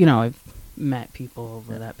know, I've met people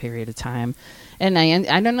over that period of time, and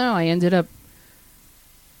I don't know, I ended up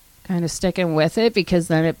kind of sticking with it, because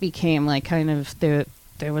then it became like kind of there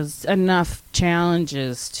was enough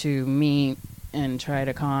challenges to meet and try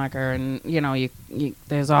to conquer, and you know, you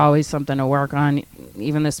there's always something to work on.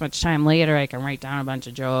 Even this much time later, I can write down a bunch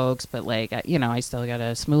of jokes, but like, you know, I still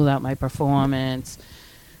gotta smooth out my performance,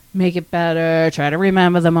 make it better, try to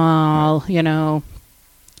remember them all. You know,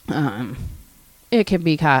 it can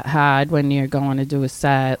be hard when you're going to do a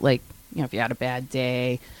set, like, you know, if you had a bad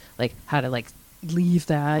day, like how to like leave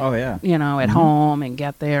that you know, at home and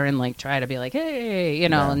get there and like try to be like, hey, you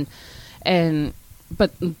know, and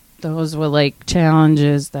but those were like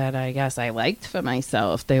challenges that I guess I liked for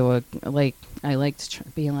myself. They were like, I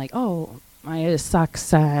liked being like, oh, I had a suck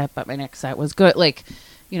set, but my next set was good. Like,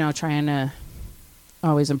 you know, trying to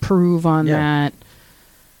always improve on that.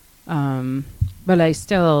 But I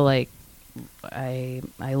still like, I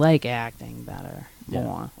like acting better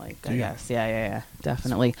more. Like, I guess,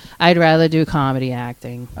 definitely. I'd rather do comedy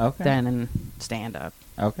acting than in stand up.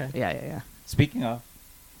 Okay. Yeah. Speaking of,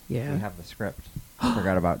 we have the script.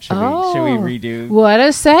 Forgot about. Should we redo? What a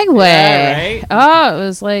segue! Yeah, right? Oh, it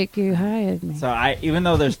was like you hired me. So even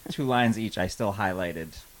though there's 2 lines each, I still highlighted.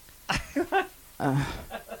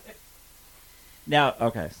 Now,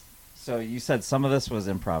 okay. So you said some of this was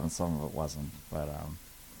improv and some of it wasn't, but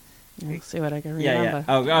let's see what I can remember. Yeah.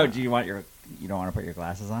 Oh, do you want you don't want to put your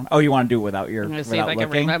glasses on? Oh, you want to do it without your? I'm gonna see if I can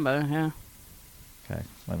remember. Yeah. Okay.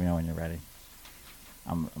 Let me know when you're ready.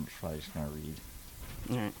 I'm probably just gonna read.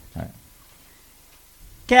 All right.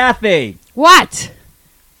 Kathy! What?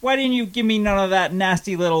 Why didn't you give me none of that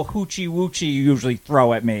nasty little hoochie-woochie you usually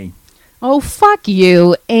throw at me? Oh, fuck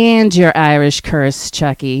you and your Irish curse,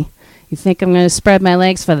 Chucky. You think I'm going to spread my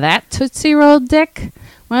legs for that Tootsie Roll dick?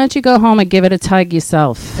 Why don't you go home and give it a tug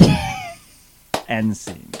yourself? End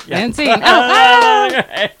scene. End scene. Oh!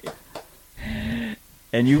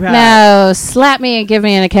 And you had... No, slap me and give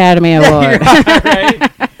me an Academy Award. Right?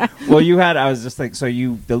 Well, I was just like, so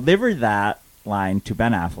you delivered that line to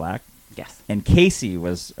Ben Affleck. Yes. And Casey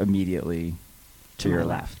was immediately to your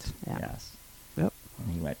left. Yeah. Yes. Yep.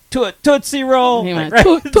 And he went, Tootsie Roll! He went, right?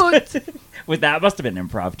 toot, toot. With that, must have been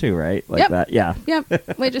improv too, right? Like Yep. that, yeah.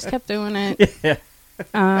 Yep. We just kept doing it. Yeah.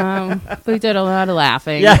 We did a lot of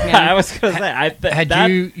laughing. Yeah, I was going to say. Had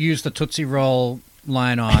you used the Tootsie Roll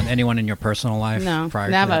line on anyone in your personal life? No, prior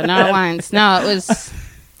to never. that? Not once. No, it was...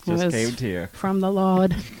 Just came to you. From the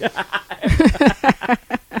Lord.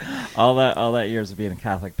 All that years of being a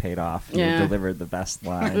Catholic paid off. You Yeah. delivered the best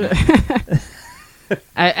line.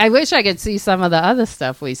 I wish I could see some of the other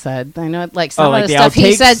stuff we said. I know, like some like of the the stuff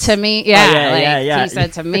he outtakes? said to me. Yeah, yeah. He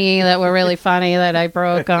said to me that were really funny that I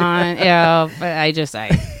broke on. But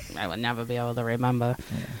I would never be able to remember.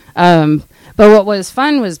 Yeah. But what was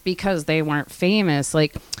fun was because they weren't famous.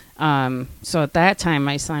 Like, so at that time,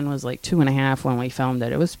 my son was like 2.5 when we filmed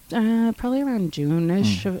it. It was probably around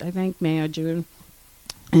June-ish, I think, May or June.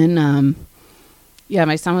 And yeah,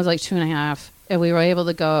 my son was like 2.5, and we were able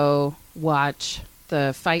to go watch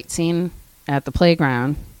the fight scene at the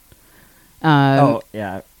playground. Oh,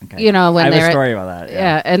 yeah. Okay. You know, when I have they're a story about that.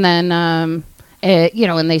 yeah, and then you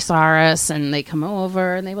know, when they saw us and they come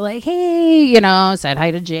over and they were like, "Hey," you know, said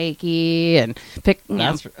hi to Jakey and pick him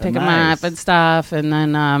Nice. up and stuff. And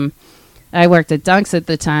then I worked at Dunks at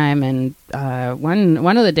the time, and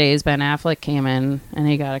one of the days Ben Affleck came in and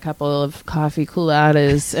he got a couple of coffee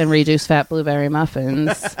culottes and reduced fat blueberry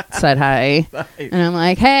muffins. Said hi, Nice. and I'm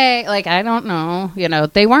like, "Hey," like, I don't know, you know,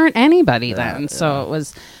 they weren't anybody then, so it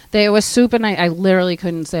was. They were super nice. I literally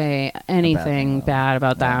couldn't say anything bad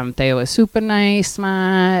about them. They were super nice,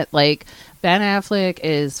 smart. Like, Ben Affleck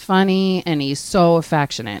is funny, and he's so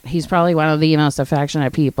affectionate. He's probably one of the most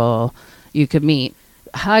affectionate people you could meet.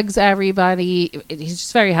 Hugs everybody. He's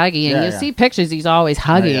just very huggy. And you see pictures, he's always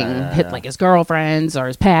hugging like his girlfriends or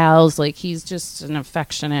his pals. Like, he's just an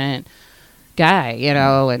affectionate guy, you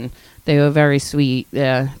know, and they were very sweet.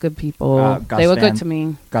 Yeah, good people. They were good to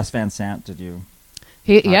me. Gus Van Sant, did you...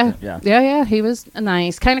 Yeah. He was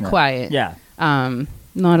nice, kind of quiet. Yeah.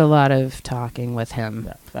 Not a lot of talking with him.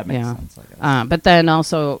 Yeah, that makes sense, I guess. But then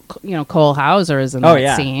also, you know, Cole Hauser is in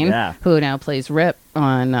that scene, who now plays Rip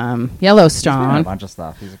on Yellowstone. He's been in a bunch of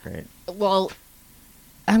stuff. He's great. Well,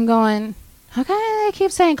 I'm going, okay, I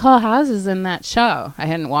keep saying Cole Hauser's in that show. I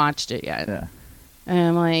hadn't watched it yet. Yeah. And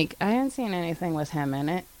I'm like, I haven't seen anything with him in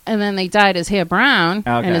it. And then they dyed his hair brown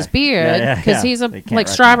and his beard because he's a like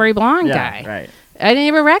strawberry blonde guy. Right. I didn't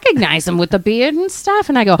even recognize him with the beard and stuff.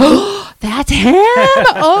 And I go, oh, that's him.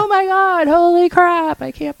 Oh, my God. Holy crap.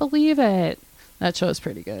 I can't believe it. That show's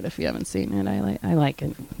pretty good if you haven't seen it. I like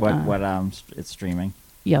it. What it's streaming?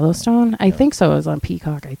 Yellowstone? I think so. It was on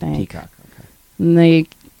Peacock, I think. Peacock, okay. And they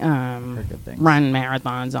Heard good things. run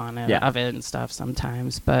marathons on it of it and stuff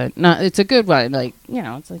sometimes. But no, it's a good one. Like, you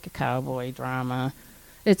know, it's like a cowboy drama.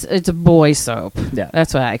 It's a boy soap. Yeah.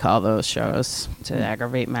 That's what I call those shows to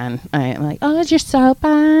aggravate men. I'm like, oh, it's your soap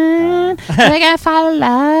on? Do they gotta fall in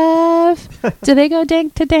love? Do they go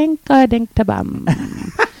dink to dink or dink to bum?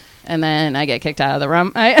 And then I get kicked out of the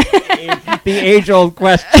room. The age-old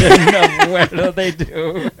question of what do they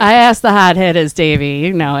do? I asked the hot hitters, Davey.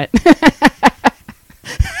 You know it.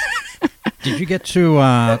 Did you get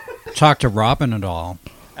to talk to Robin at all?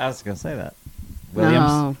 I was going to say that.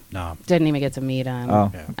 Williams? No. Didn't even get to meet him.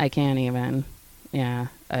 Oh. Yeah. I can't even. Yeah.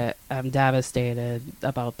 I'm devastated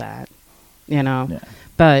about that, you know. Yeah.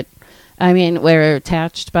 But, I mean, we're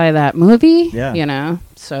attached by that movie, Yeah. you know.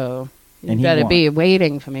 So you And he better won. be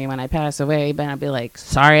waiting for me when I pass away. But I'll be like,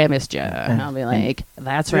 sorry I missed you. And I'll be like,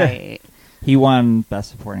 that's right. He won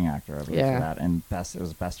Best Supporting Actor, I believe, Yeah. for that. And it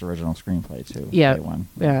was Best Original Screenplay, too. Yeah. They won.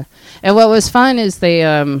 Yeah. And what was fun is they,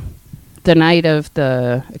 the night of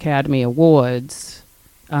the Academy Awards,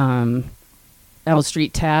 L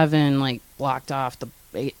Street Tavern, like, blocked off the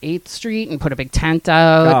 8th Street and put a big tent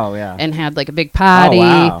out. Oh, yeah. And had, like, a big party. Oh,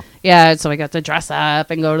 wow. Yeah, so I got to dress up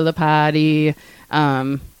and go to the party.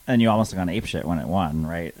 And you almost have gone apeshit when it won,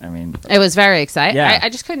 right? I mean... It was very exciting. Yeah. I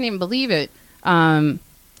just couldn't even believe it.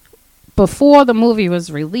 Before the movie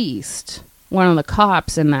was released, one of the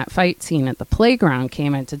cops in that fight scene at the playground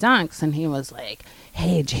came into Dunks, and he was like,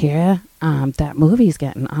 hey, did you hear? That movie's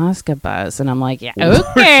getting Oscar buzz. And I'm like, yeah,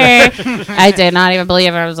 okay. I did not even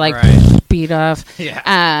believe it. I was like, beat off.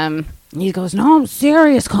 Yeah. He goes, no, I'm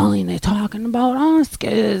serious, Colleen. They're talking about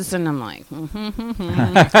Oscars. And I'm like,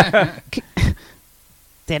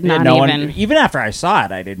 did not even. Even after I saw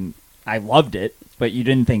it, I loved it, but you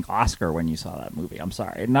didn't think Oscar when you saw that movie. I'm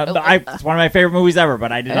sorry. It's one of my favorite movies ever,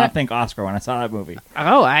 but I did not think Oscar when I saw that movie.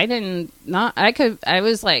 Oh, I didn't. I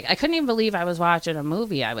was like, I couldn't even believe I was watching a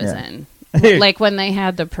movie I was in. Like when they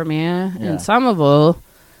had the premiere in Somerville,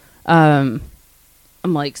 I'm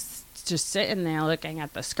like just sitting there looking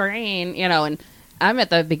at the screen, you know, and I'm at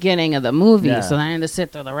the beginning of the movie, Yeah. so I had to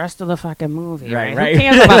sit through the rest of the fucking movie. Right, Right? right. Who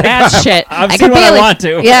cares about that shit? I'm seeing what I want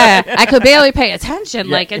to. Yeah, I could barely pay attention.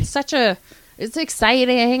 Yeah. Like, it's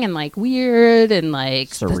exciting and like weird and like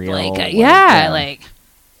Surreal, Like, yeah. like,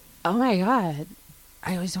 oh my god,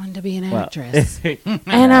 I always wanted to be an Well, actress, and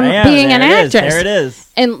I I'm am. being There an it is. actress. There it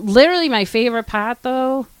is. And literally, my favorite part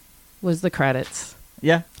though was the credits.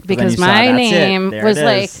 Yeah. Because my name was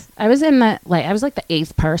like, I was in the, like, I was like the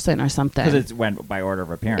 8th person or something. Because it went by order of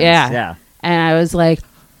appearance. Yeah. Yeah. And I was like,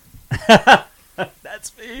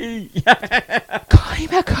 That's me. Yeah. Colleen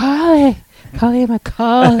McCauley. Colleen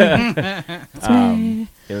McCauley. That's me.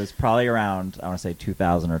 It was probably around, I want to say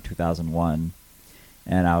 2000 or 2001.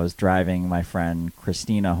 And I was driving my friend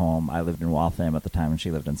Christina home. I lived in Waltham at the time, and she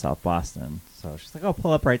lived in South Boston. So she's like, oh,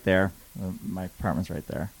 pull up right there. My apartment's right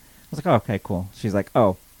there. I was like, oh, okay, cool. She's like,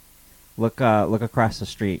 oh, look across the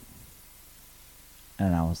street.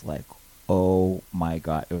 And I was like, oh my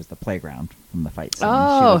god, it was the playground from the fight scene. She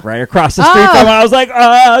Oh. was right across the street from me. I was like,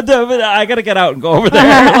 I gotta get out and go over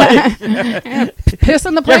there. Like, Piss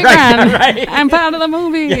in the Yeah, playground. right. I'm part of the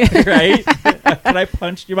movie. yeah, right? Can I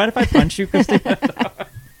punch? Do you mind if I punch you, Christina?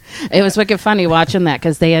 It was wicked funny watching that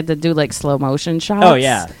because they had to do like slow motion shots. Oh,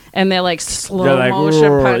 yeah. And they're like slow They're like,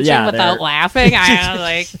 motion "Roar." punching Yeah, without they're- laughing. I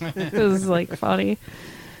was like, it was like funny.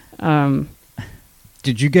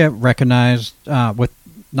 Did you get recognized with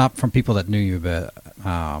not from people that knew you, but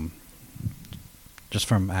just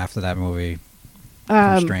from after that movie,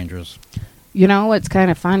 from strangers? You know what's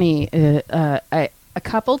kind of funny? A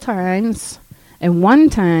couple times, and one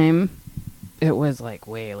time, it was like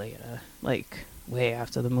way later, like way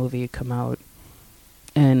after the movie had come out,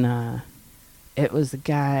 and it was the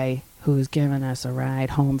guy who was giving us a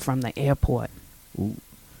ride home from the airport, Ooh.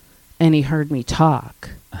 and he heard me talk,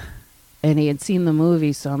 and he had seen the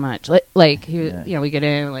movie so much, like he, Yeah. you know, we get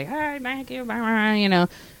in like, hi, thank you, blah, blah, blah, you know,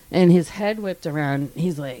 and his head whipped around.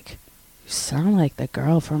 He's like, you sound like the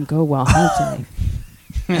girl from Go Well Hunting.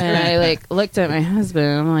 And I like looked at my husband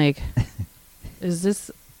and I'm like, is this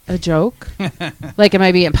a joke? Like, am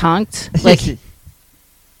I being punked? Like, he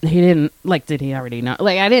didn't, like, did he already know?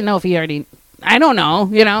 Like, I didn't know if he already, I don't know,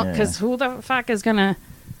 you know, Yeah. because who the fuck is going to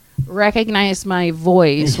recognize my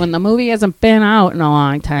voice when the movie hasn't been out in a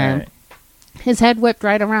long time? Right. His head whipped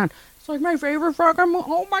right around. It's like my favorite fucking movie.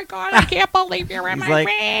 Oh my God, I can't believe you're in He's my like,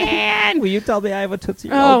 van. Will you tell me I have a Tootsie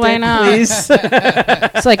Roll Oh, I dick, know. please?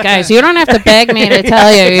 It's like, guys, you don't have to beg me to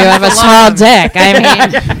tell you you have a small dick. I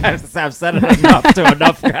mean, I've said it enough to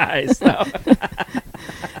enough guys. So.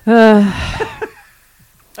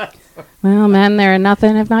 well, men, they're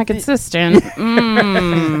nothing if not consistent.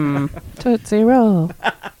 Tootsie Roll.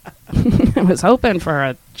 I was hoping for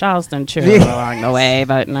a Charleston chew along the way,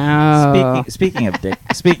 but no. Speaking of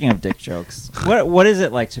dick jokes, what is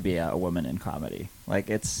it like to be a woman in comedy? Like,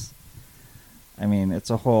 it's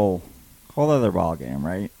a whole other ball game,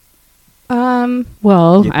 right?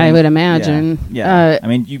 Well, You I think- would imagine. Yeah. I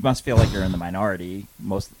mean, you must feel like you're in the minority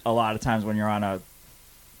a lot of times when you're on a.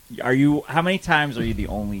 How many times are you the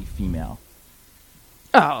only female?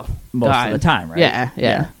 Oh, Most God. of the time, right?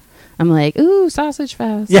 Yeah. I'm like, ooh, sausage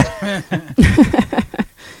fest. Yeah.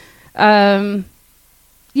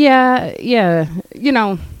 Yeah. You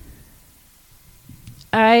know,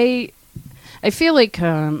 I feel like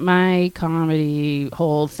my comedy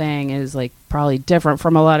whole thing is like probably different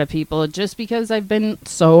from a lot of people just because I've been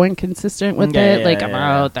so inconsistent with it. Like, I'm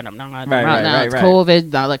out, then I'm not. I'm Right, out. right, Now right, it's right.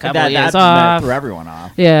 COVID. Now a couple of years that off. threw everyone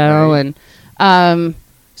off. Yeah, Right. and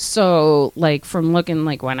so like from looking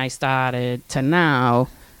like when I started to now,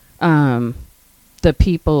 the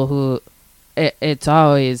people who it's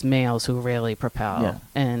always males who really propel Yeah.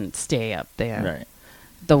 and stay up there. Right.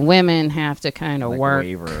 The women have to kind of Like work,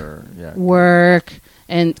 Waver, yeah.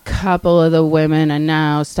 and a couple of the women are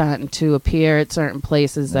now starting to appear at certain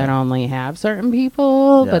places that only have certain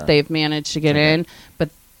people, Yeah. but they've managed to get Okay. in. But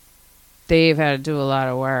they've had to do a lot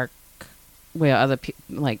of work where other people,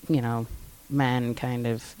 like, you know, men kind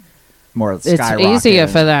of, More it's skyrocketing. easier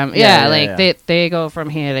for them. Yeah, Yeah, like yeah. they go from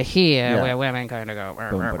here to here, Yeah. where women kind of go.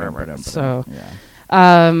 Boom, ba-dum, ba-dum, ba-dum. So,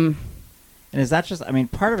 yeah. And is that just? I mean,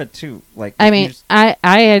 part of it too. Like, I you mean, just- I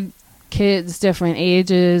had kids, different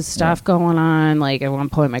ages, stuff going on. Like at one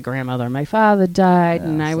point, my grandmother and my father died, Yeah,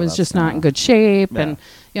 and I so was that's just not in kinda- good shape. Yeah. And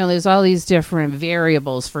you know, there's all these different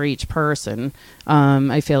variables for each person.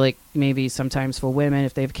 I feel like maybe sometimes for women,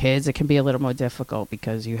 if they have kids, it can be a little more difficult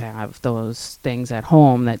because you have those things at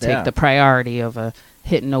home that take Yeah. the priority of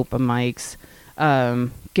hitting open mics.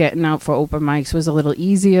 Getting out for open mics was a little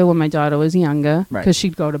easier when my daughter was younger Right. because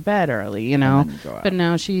she'd go to bed early, you know. And then you go out. But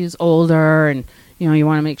now she's older, and you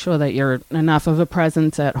want to make sure that you're enough of a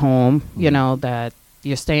presence at home, that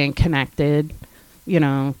you're staying connected.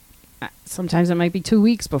 Sometimes it might be 2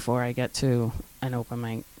 weeks before I get to an open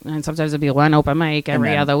mic, and sometimes it'll be one open mic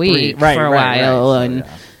every other week for a while, and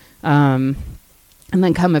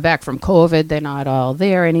then coming back from COVID, they're not all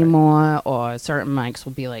there anymore, or certain mics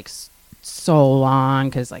will be like so long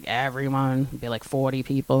because like everyone will be like 40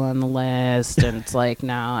 people on the list, and it's like,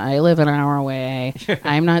 no, I live an hour away.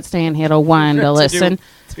 I'm not staying here till 1 to listen.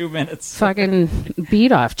 2 minutes. Fucking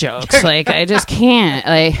beat off jokes. Like I just can't.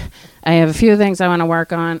 I have a few things I want to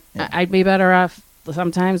work on. Yeah. I'd be better off.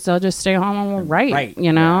 Sometimes they'll just stay home and write.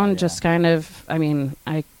 And just kind of. I mean,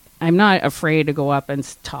 I'm not afraid to go up and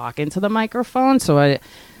talk into the microphone, so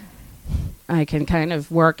I can kind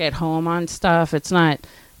of work at home on stuff. It's not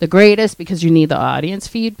the greatest because you need the audience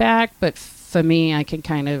feedback, but for me, I can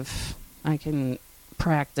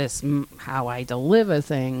practice how I deliver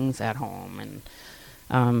things at home, and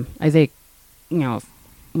I think,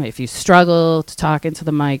 if you struggle to talk into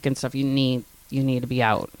the mic and stuff, you need to be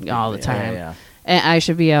out all the time. Yeah. And I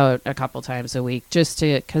should be out a couple times a week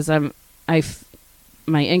because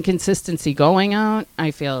my inconsistency going out, I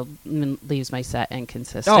feel leaves my set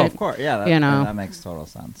inconsistent. Oh, of course, yeah. That makes total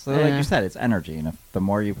sense. So, like you said, it's energy, and if the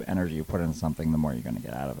more energy you put into something, the more you're going to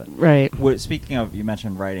get out of it. Right. Speaking of, you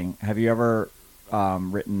mentioned writing. Have you ever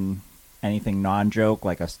written anything non-joke,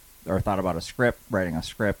 or thought about writing a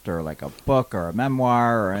script, or like a book or a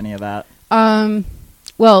memoir or any of that?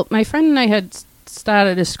 Well, my friend and I had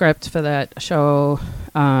started a script for that show.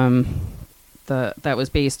 That was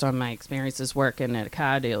based on my experiences working at a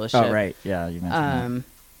car dealership. Oh, right. Yeah, you mentioned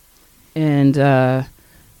that. And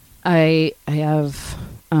I have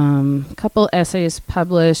a couple essays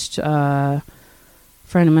published. A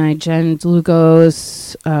friend of mine, Jen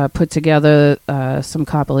Lugos, put together some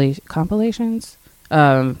compilations.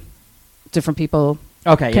 Different people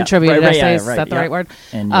contributed essays. Is that the right word?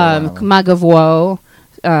 Mug of Woe.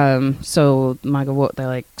 So Mug of Woe, they're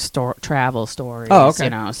like travel stories. Oh,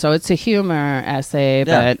 okay. So it's a humor essay,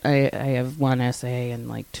 but I have one essay and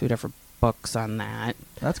like 2 different books on that.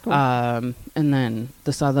 That's cool. And then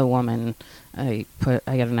this other woman, I got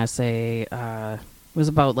an essay. Was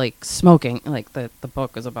about like smoking, like the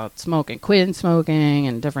book was about smoking, quitting smoking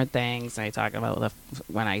and different things. And I talk about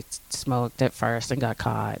when I smoked at first and got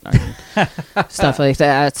caught and stuff like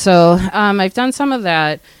that. So I've done some of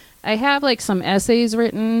that. I have like some essays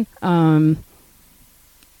written. I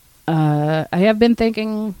have been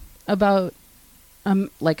thinking about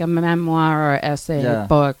like a memoir or essay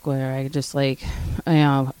book where I just like,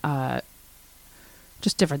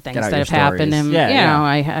 just different things that have happened. And,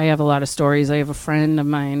 I have a lot of stories. I have a friend of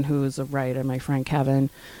mine who's a writer, my friend Kevin.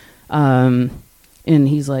 And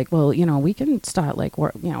he's like, well, we can start like,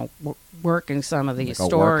 working some of these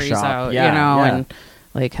stories out, and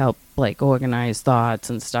like help like organize thoughts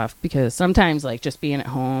and stuff. Because sometimes like just being at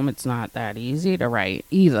home, it's not that easy to write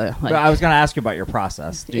either. Like, I was going to ask you about your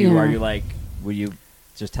process. Will you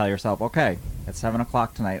just tell yourself, okay, at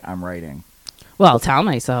 7:00 tonight, I'm writing? Well, I'll tell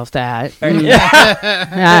myself that. And then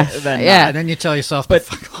you tell yourself, Well,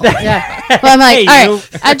 I'm like, all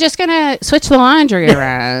right, I'm just going to switch the laundry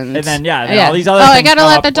around. And then, all these other things. I got to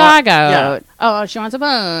let the dog out. Oh, she wants a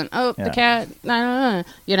bone. Oh, the cat.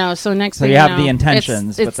 So next thing you have the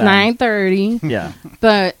intentions. It's 9:30. Yeah.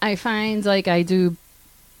 But I find like I do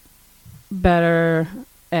better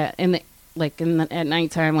at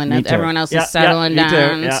nighttime when everyone else is settling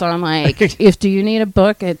down. So I'm like, do you need a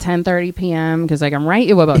book at 10:30 p.m.? Because I can write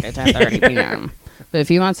you a book at 10:30 p.m. But if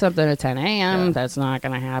you want something at 10 a.m., that's not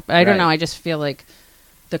going to happen. I don't know. I just feel like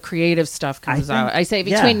the creative stuff comes out. I say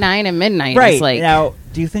between 9 and midnight. Right. It's like, now,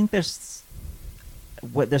 do you think there's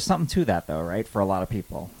something to that, though, right? For a lot of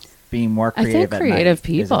people. Being more creative I think creative night.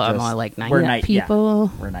 people are more like night people.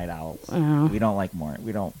 Yeah. We're night owls. We don't like morning.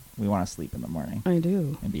 We want to sleep in the morning. I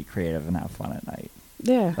do. And be creative and have fun at night.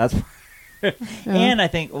 Yeah. That's And I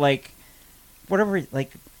think to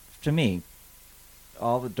me,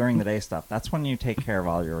 all the during the day stuff, that's when you take care of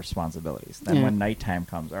all your responsibilities. Then when nighttime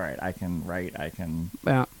comes, all right, I can write,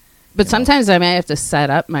 Yeah. But sometimes I may have to set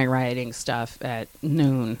up my writing stuff at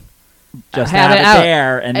noon. Just have it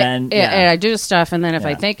there, and then and I do stuff, and then if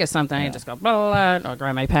I think of something, I just go blah, blah, or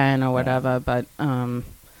grab my pen or whatever. But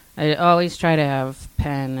I always try to have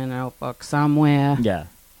pen and notebook somewhere. Yeah,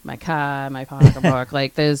 my car, my pocketbook.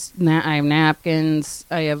 Like I have napkins.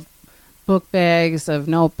 I have book bags of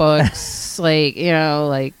notebooks. like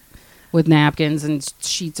with napkins and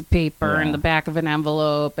sheets of paper in the back of an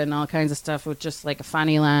envelope and all kinds of stuff with just like a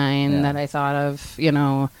funny line that I thought of.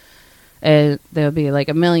 There'll be like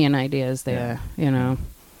a million ideas there.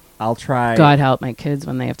 I'll try. God help my kids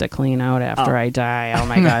when they have to clean out after I die. Oh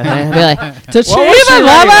my God. They'll be like, did she What was she even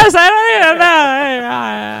love writing? us? I don't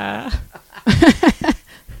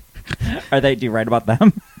even know. Are they? Do you write about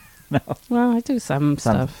them? No. Well, I do some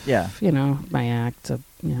stuff. Yeah. You know, my act. You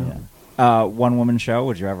know. Yeah. One woman show.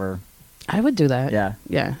 Would you ever? I would do that. Yeah.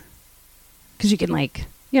 Yeah. Because you can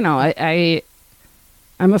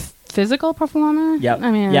I'm a physical performer. Yep.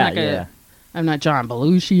 I mean, Yeah. I'm not John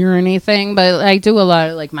Belushi or anything, but I do a lot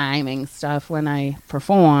of like miming stuff when I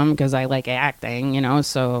perform because I like acting, you know.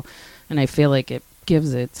 So, and I feel like it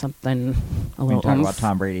gives it something a We little. talk oomph. about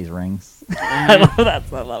Tom Brady's rings. I love that.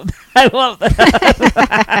 I love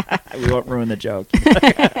that. We won't ruin the joke.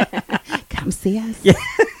 Come see us. Yeah.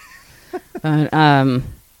 But,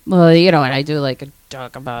 well, you know, and I do like a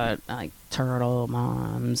joke about like turtle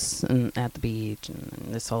moms and at the beach and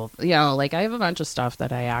this whole, you know, like I have a bunch of stuff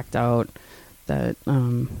that I act out that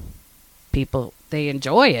people, they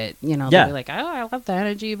enjoy it, you know. Yeah. They're like, oh, I love the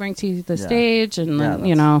energy you bring to the Yeah. stage, and Yeah, then,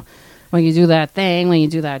 you know, when you do that thing, when you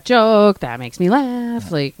do that joke, that makes me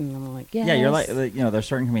laugh. Like, and I'm like, yes. Yeah, you're like, you know, there's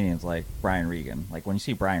certain comedians like Brian Regan. Like when you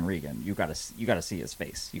see Brian Regan, you gotta see his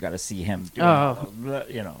face. You gotta see him. Doing all the,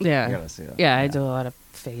 you know. Yeah. You gotta see that. Yeah, I do a lot of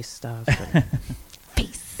face stuff.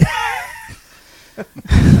 Face.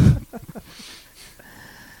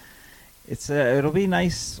 It'll be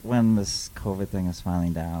nice when this COVID thing is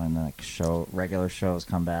finally down and like regular shows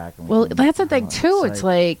come back. And Well, can- that's the thing oh, too. It's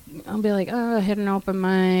like I'll be like, oh, hit an open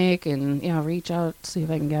mic, and you know, reach out, see if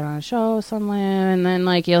I can get on a show somewhere, and then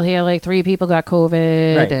like you'll hear like 3 people got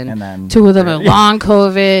COVID, Right, and then 2 of them are long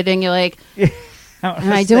COVID, and you're like,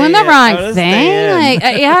 am I doing the wrong thing?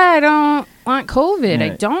 Like, yeah, I don't want COVID. I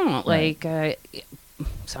Right. don't Right. like.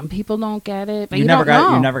 Some people don't get it, but You you never don't got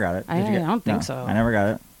know. it. You never got it. I Did you get- don't think no, so. I never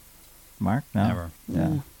got it. Mark, no, Never.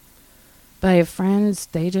 Yeah. But I have friends,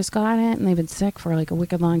 they just got it, and they've been sick for like a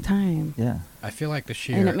wicked long time. Yeah. I feel like this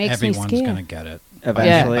And year it makes me everyone's scared. gonna get it.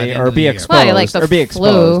 Eventually, By the end or of be the year. exposed, Well, like the or be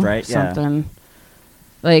exposed, flu, right? Yeah. something.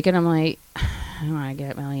 Like, and I'm like, I want to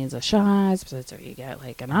get millions of shots, but so you get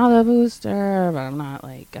like another booster, but I'm not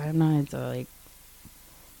into like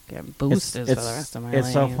getting boosters for the rest of my life.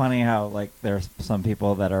 It's so funny how like there's some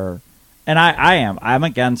people that are, and I'm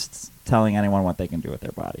against telling anyone what they can do with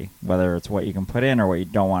their body, whether it's what you can put in or what you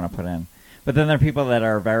don't want to put in. But then there are people that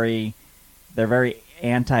are very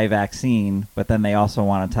anti-vaccine, but then they also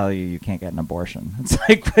want to tell you can't get an abortion. It's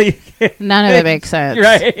like None of it makes sense.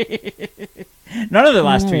 right? None of the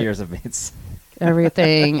last 2 Right. years have made sense.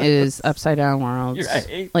 Everything is upside down world. You're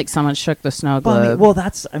right. Like someone shook the snow Well, globe.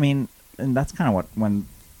 that's and that's kind of what when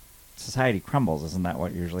society crumbles, isn't that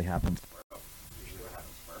what usually happens? Usually what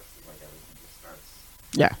happens first is like everything just starts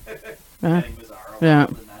Yeah. getting bizarre. Yeah.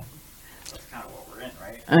 And that's kind of what we're in,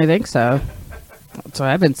 right? I think so. That's what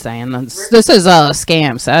I've been saying. This is all a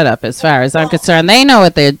scam setup as far as I'm concerned. They know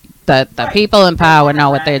what the people in power know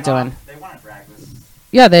what they're doing. They want to drag this,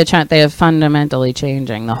 Yeah, they're fundamentally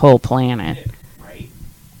changing the whole planet right?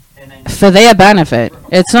 And then for their benefit.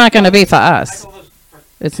 It's not going to be for us.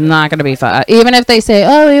 It's not going to be for us. Even if they say,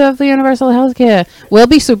 oh, you have the universal health care, we'll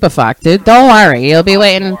be super fucked, dude. Don't worry. You'll be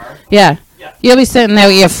waiting. Yeah. You'll be sitting there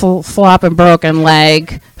with your flopping broken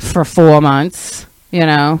leg for 4 months, you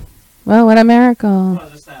know. Well, what a miracle. I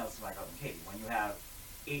was just saying this to my cousin Katie. When you have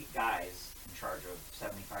 8 guys in charge of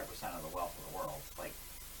 75% of the wealth of the world, like,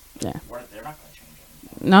 Yeah. they're not going to change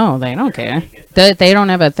anything. No, they don't They're gonna care. make it They don't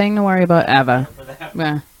have a thing to worry about ever. for them.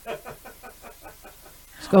 Yeah.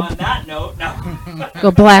 On that note, no. Go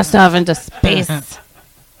blast off into space.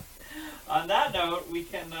 On that note, we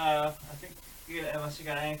can. I think, unless you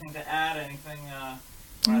got anything to add, anything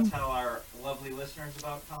want to tell our lovely listeners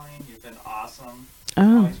about Colleen? You've been awesome.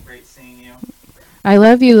 Oh, Always great seeing you. I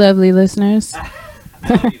love you, lovely listeners. I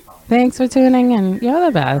love you, Colleen. Thanks for tuning in. You're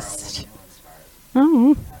the best.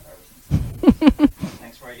 Oh,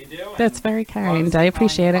 Thanks for what you do. that's and very kind. folks, I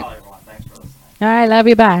appreciate it. Colleen McCauley, everyone. Thanks for listening. All right, love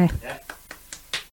you. Bye. Yeah.